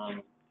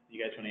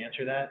 You guys want to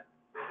answer that?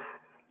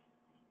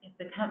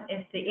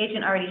 If the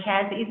agent already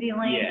has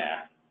EasyLinks?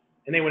 Yeah,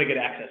 and they want to get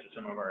access to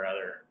some of our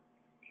other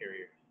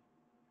carriers.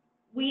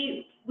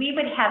 We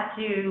would have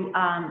to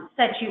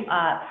set you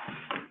up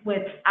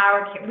with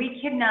we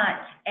cannot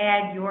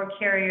add your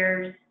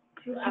carriers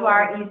to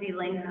our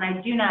EasyLinks, and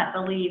I do not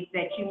believe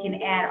that you can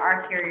add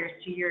our carriers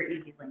to your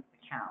EasyLinks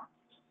account.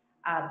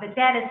 But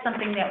that is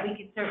something that we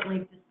could certainly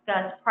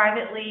discuss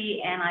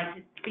privately, and I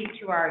could speak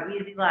to our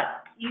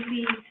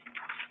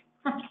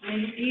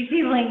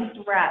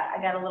EasyLinks rep.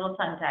 I got a little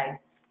tongue-tied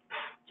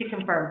to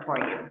confirm for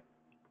you.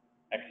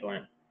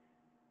 Excellent.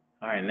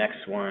 All right,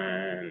 next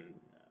one.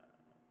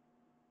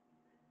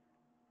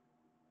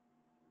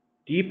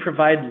 Do you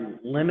provide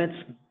limits?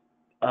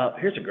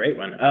 Here's a great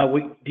one.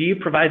 Do you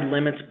provide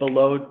limits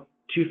below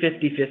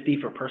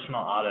 $250.50 for personal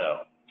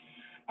auto?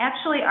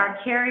 Actually, our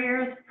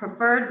carriers'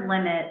 preferred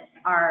limits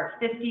are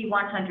 $50,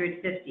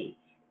 $100, $50.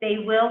 They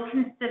will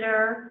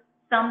consider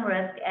some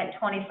risk at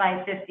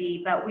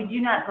 $25.50, but we do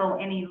not go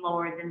any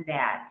lower than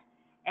that.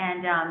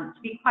 And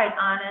to be quite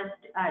honest,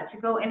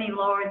 to go any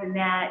lower than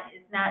that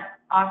is not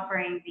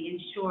offering the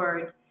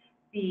insured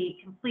the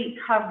complete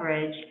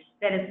coverage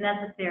that is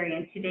necessary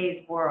in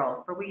today's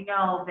world. For we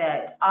know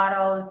that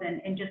autos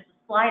and just the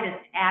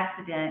slightest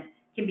accident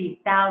can be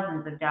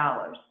thousands of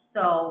dollars.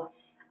 So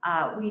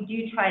we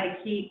do try to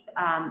keep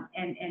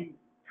and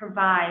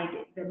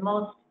provide the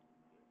most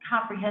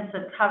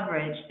comprehensive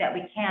coverage that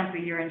we can for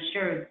your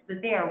insured so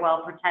that they are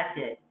well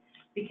protected,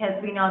 because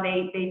we know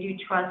they do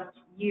trust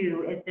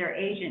you as their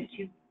agent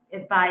to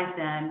advise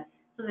them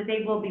so that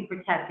they will be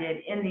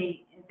protected in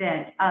the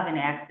event of an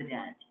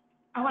accident.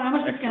 I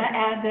was just going to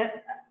add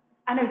that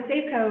I know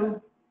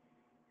Safeco,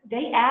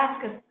 they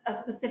ask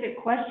a specific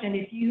question.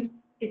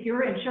 If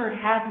your insured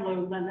has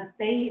low limits,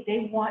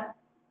 they want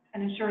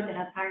an insured that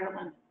has higher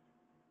limits.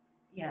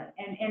 Yeah,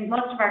 and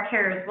most of our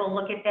carriers will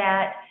look at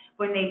that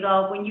when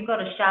you go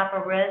to shop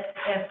a risk,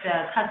 if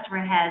the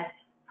customer has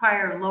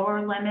prior lower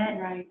limit,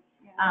 right.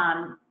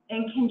 Yeah.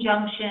 In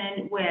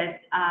conjunction with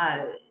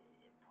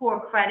poor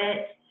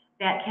credit,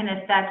 that can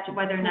affect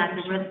whether or not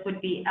the risk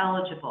would be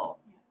eligible.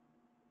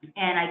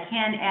 And I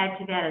can add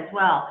to that as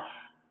well.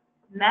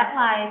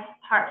 MetLife,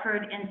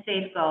 Hartford, and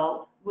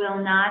Safeco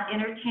will not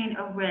entertain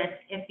a risk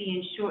if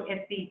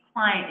the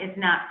client is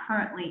not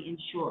currently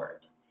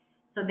insured.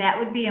 So that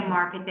would be a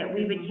market that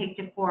we would take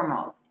to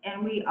Foremost.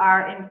 And we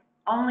are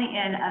only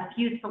in a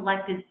few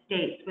selected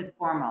states with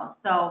Foremost.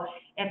 So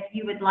if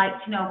you would like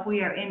to know if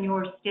we are in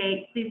your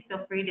state, please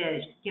feel free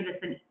to shoot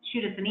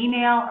us an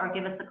email or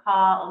give us a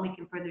call, and we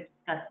can further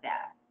discuss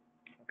that.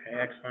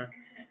 Okay, excellent.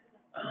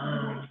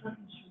 Let's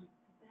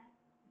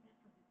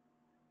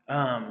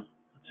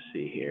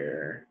see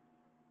here.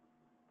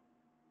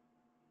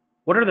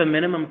 What are the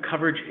minimum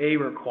coverage A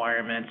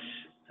requirements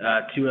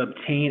to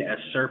obtain a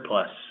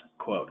surplus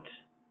quote?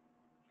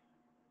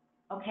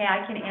 Okay,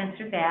 I can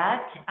answer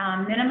that.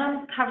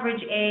 Minimum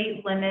coverage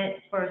A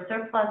limit for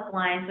surplus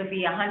lines would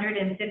be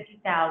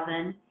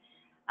 $150,000,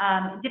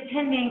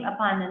 depending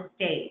upon the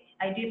state.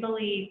 I do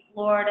believe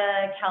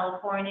Florida,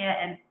 California,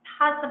 and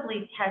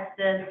possibly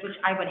Texas, which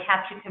I would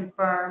have to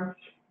confirm,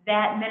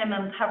 that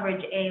minimum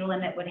coverage A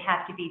limit would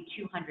have to be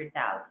 $200,000.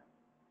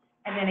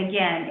 And then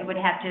again, it would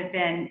have to have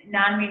been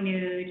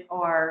non-renewed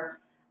or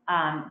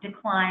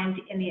declined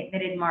in the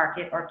admitted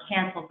market or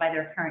canceled by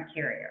their current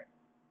carrier.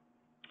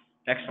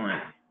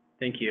 Excellent.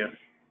 Thank you.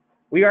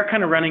 We are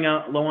kind of running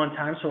out low on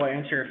time, so I'll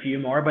answer a few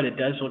more, but it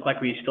does look like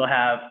we still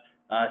have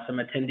some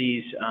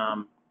attendees,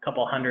 a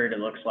couple hundred, it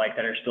looks like,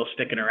 that are still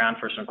sticking around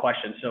for some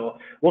questions. So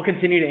we'll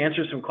continue to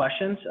answer some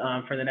questions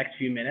for the next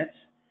few minutes.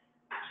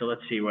 So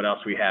let's see what else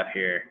we have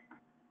here.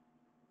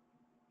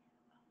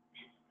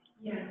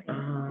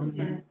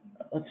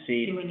 Let's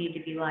see. Do we need to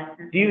be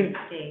licensed in the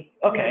state?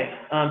 Okay.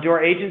 Do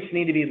our agents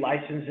need to be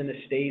licensed in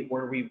the state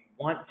where we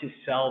want to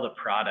sell the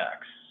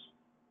products?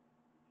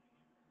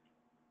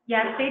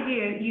 Yes, they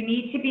do. You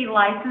need to be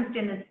licensed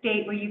in the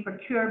state where you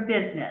procure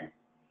business.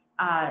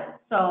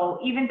 So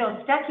even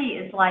though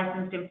Stuckey is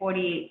licensed in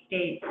 48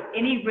 states,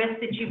 any risk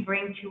that you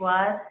bring to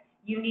us,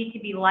 you need to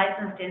be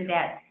licensed in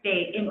that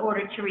state in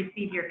order to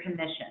receive your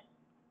commission.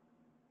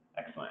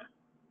 Excellent.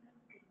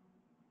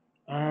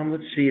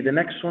 Let's see. The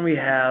next one we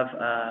have,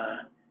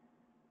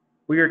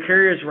 will your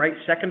carriers write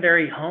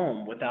secondary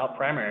home without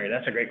primary?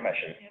 That's a great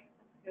question.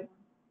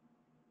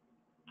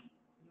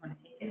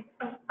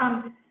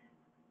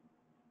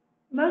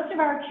 Most of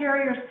our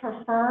carriers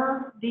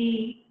prefer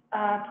the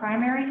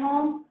primary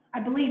home. I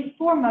believe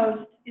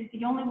Foremost is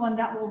the only one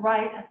that will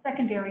write a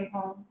secondary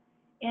home.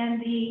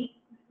 And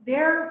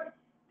their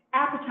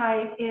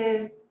appetite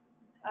is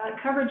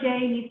coverage A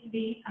needs to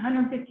be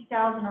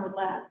 $150,000 or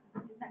less.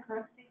 Is that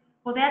correct, Steve?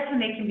 Well, that's when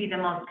they can be the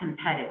most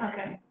competitive.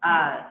 Okay.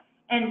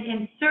 And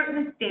in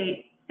certain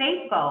states,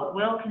 Safeco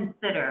will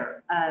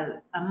consider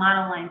a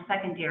monoline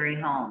secondary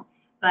home.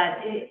 But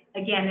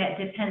again, that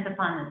depends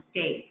upon the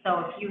state. So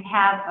if you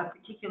have a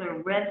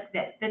particular risk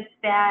that fits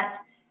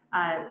that,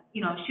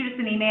 shoot us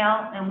an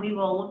email and we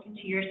will look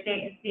into your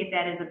state and see if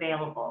that is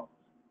available.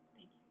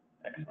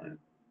 Excellent.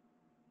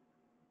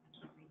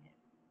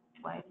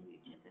 Why do you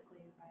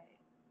typically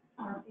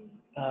write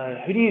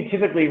RV? Who do you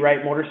typically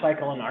write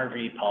motorcycle and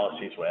RV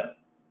policies with?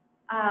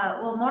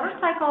 Well,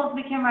 motorcycles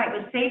we can write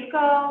with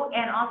Safeco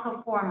and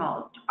also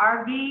Foremost.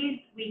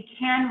 RVs we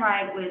can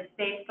write with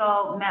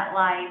Safeco,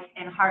 MetLife,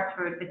 and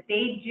Hartford, but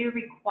they do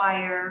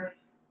require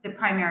the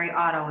primary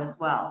auto as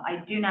well.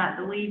 I do not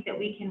believe that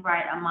we can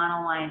write a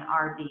monoline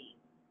RV. Do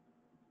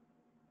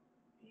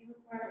you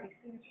require a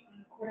signature on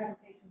a court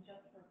application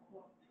just for a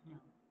quote? No.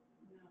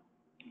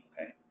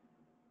 Okay.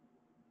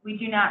 We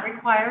do not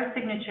require a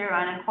signature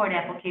on a court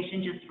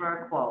application just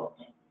for a quote.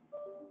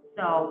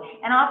 So,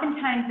 and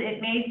oftentimes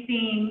it may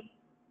seem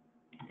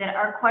that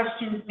our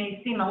questions may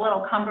seem a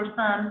little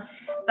cumbersome,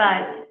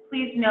 but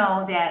please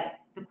know that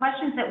the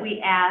questions that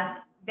we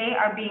ask, they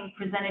are being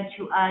presented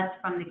to us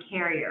from the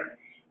carrier.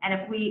 And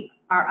if we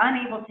are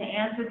unable to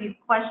answer these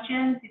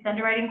questions, these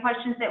underwriting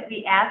questions that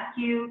we ask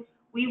you,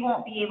 we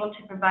won't be able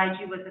to provide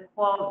you with a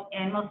quote,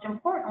 and most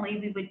importantly,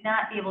 we would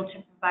not be able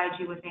to provide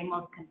you with a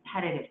most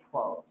competitive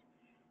quote.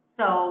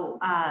 So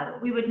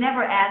we would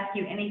never ask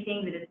you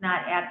anything that is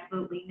not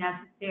absolutely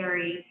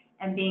necessary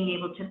and being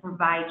able to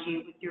provide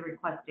you with your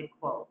requested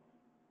quote.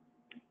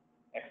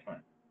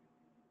 Excellent.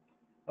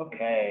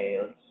 Okay,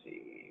 let's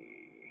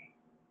see.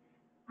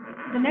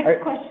 The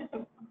next question.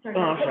 Oh, sorry. Oh,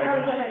 I'm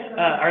sorry.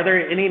 Are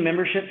there any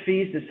membership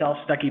fees to sell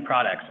Stuckey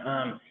products?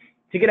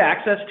 To get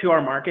access to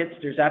our markets,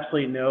 there's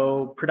absolutely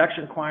no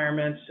production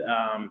requirements,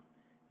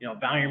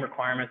 volume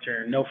requirements,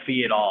 or no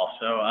fee at all.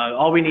 So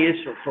all we need is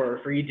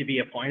for you to be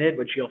appointed,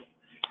 which you'll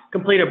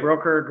complete a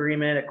broker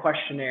agreement, a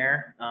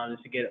questionnaire,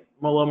 just to get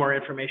a little more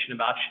information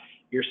about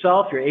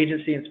yourself, your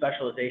agency, and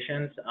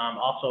specializations.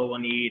 Also, we'll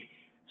need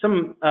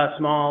some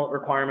small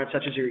requirements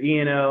such as your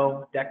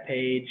E&O, deck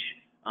page,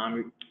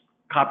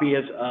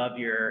 copies of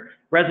your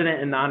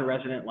resident and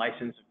non-resident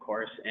license, of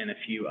course, and a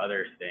few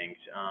other things.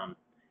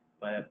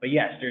 But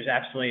yes, there's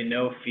absolutely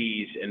no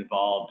fees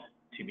involved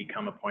to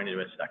become appointed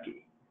with Stuckey.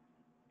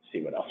 Let's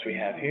see what else we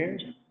have here.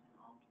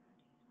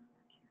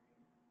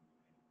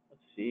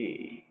 Let's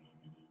see.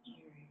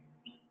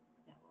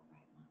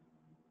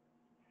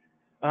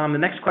 The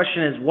next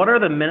question is, what are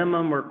the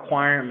minimum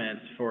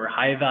requirements for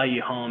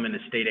high-value home in the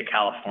state of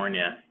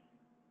California?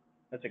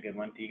 That's a good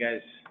one. Do you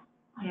guys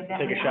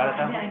take a shot at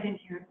that one? I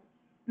didn't hear it.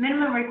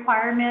 Minimum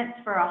requirements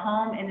for a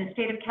home in the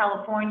state of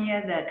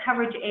California, the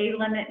coverage A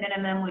limit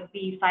minimum would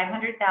be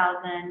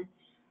 $500,000.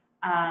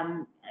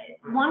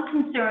 One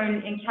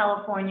concern in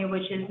California,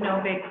 which is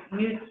no big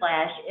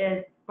newsflash,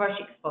 is brush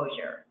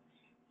exposure.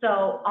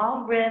 So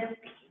all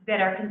risks that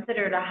are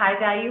considered a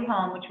high-value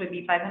home, which would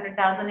be $500,000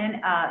 and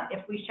up,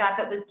 if we shop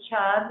it with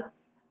Chubb,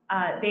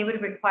 we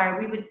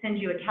would send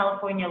you a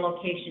California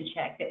location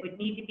check that would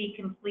need to be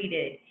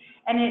completed.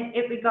 And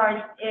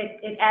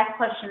it asks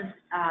questions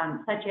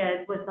such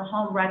as, was the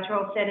home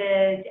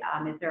retrofitted?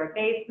 Is there a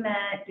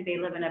basement? Do they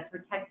live in a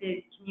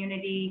protected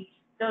community?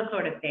 Those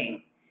sort of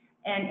things.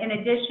 And in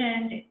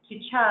addition to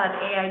Chubb,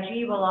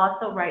 AIG will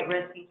also write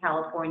risk in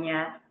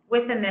California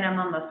with a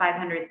minimum of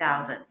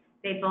 $500,000.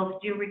 They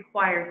both do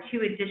require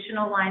 2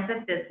 additional lines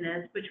of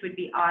business, which would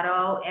be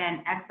auto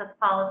and excess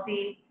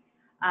policy.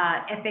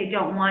 If they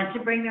don't want to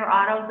bring their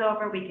autos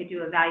over, we could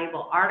do a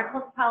valuable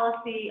articles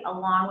policy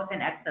along with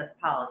an excess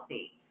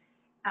policy.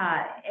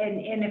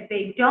 And if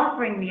they don't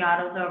bring the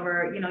autos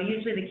over,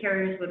 usually the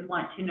carriers would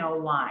want to know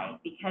why,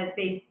 because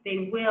the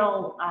insured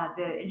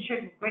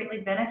will greatly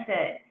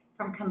benefit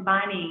from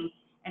combining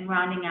and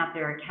rounding out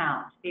their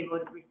account. They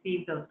would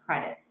receive those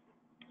credits.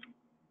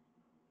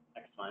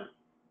 Excellent.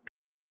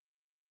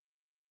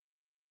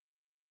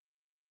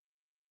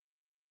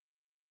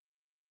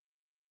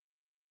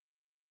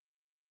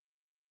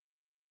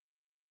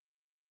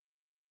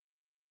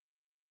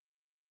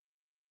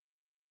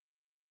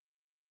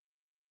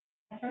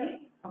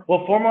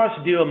 Will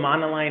Foremost do a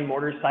monoline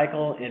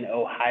motorcycle in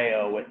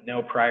Ohio with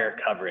no prior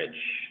coverage?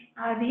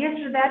 The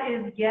answer to that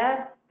is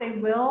yes, they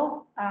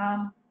will.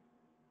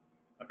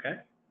 Okay.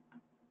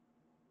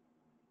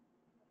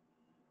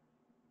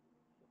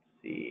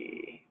 Let's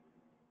see.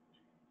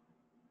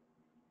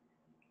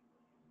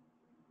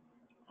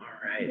 All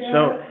right.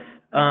 So,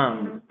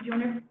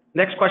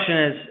 next question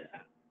is,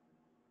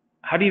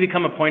 how do you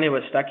become appointed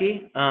with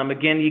Stuckey?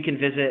 Again, you can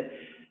visit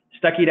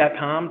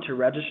Stuckey.com to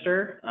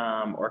register,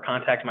 or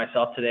contact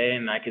myself today,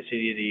 and I can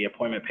send you the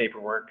appointment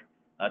paperwork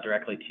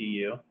directly to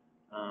you.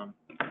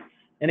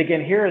 And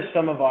again, here is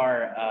some of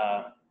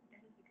our,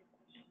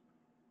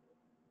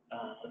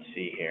 let's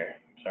see here,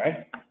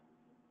 sorry.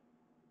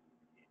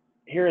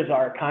 Here is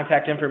our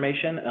contact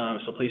information,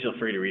 so please feel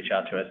free to reach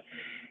out to us.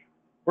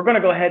 We're going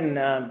to go ahead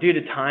and, due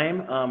to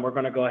time, we're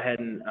going to go ahead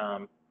and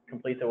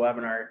complete the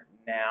webinar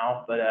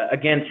now. But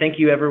again, thank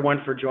you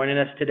everyone for joining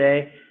us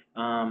today.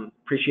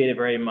 Appreciate it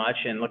very much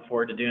and look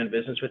forward to doing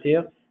business with you.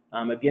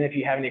 Again, if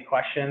you have any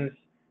questions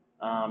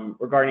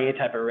regarding any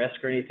type of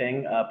risk or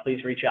anything,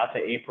 please reach out to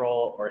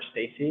April or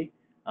Stacy.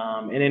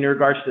 And in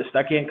regards to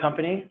Stuckey &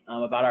 Company,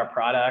 about our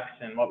products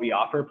and what we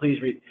offer, please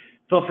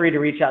feel free to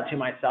reach out to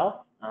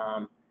myself.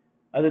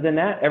 Other than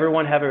that,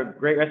 everyone have a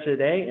great rest of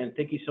the day, and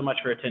thank you so much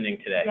for attending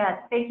today. Yes,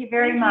 thank you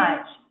very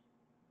much.